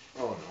can.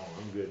 oh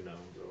no, I'm good now,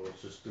 bro,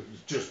 it's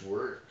just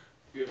work.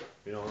 Yeah.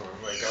 You know, and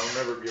I'm like, I'll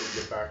never be able to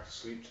get back to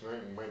sleep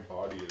tonight, and my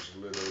body is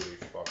literally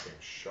fucking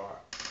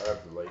shot. I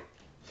have the light.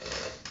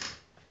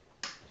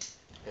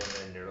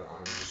 And then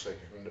I'm just like,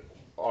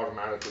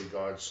 automatically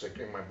God's like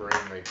in my brain,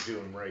 like,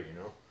 doing right, you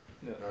know?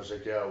 Yeah. And I was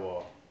like, yeah,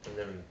 well, and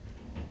then,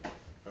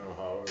 I don't know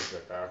how, I was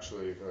like,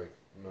 actually, like,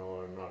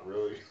 no, I'm not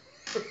really.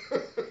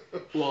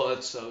 Well, I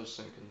was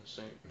thinking the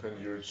same.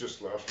 And you're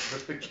just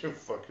laughing, like, you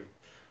fucking,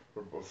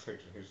 we're both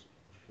thinking he's,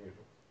 you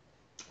know.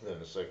 Then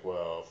it's like,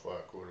 well,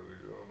 fuck, what do we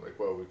do? I'm like,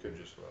 well, we could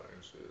just lie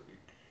and say that we.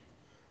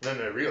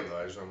 Then I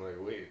realized, I'm like,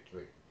 wait,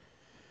 like,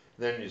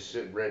 then you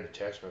read the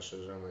text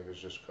messages, and I'm like,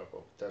 it's just a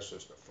couple, that's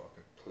just a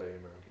fucking play,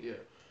 man.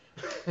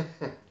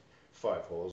 Yeah. 5 holes.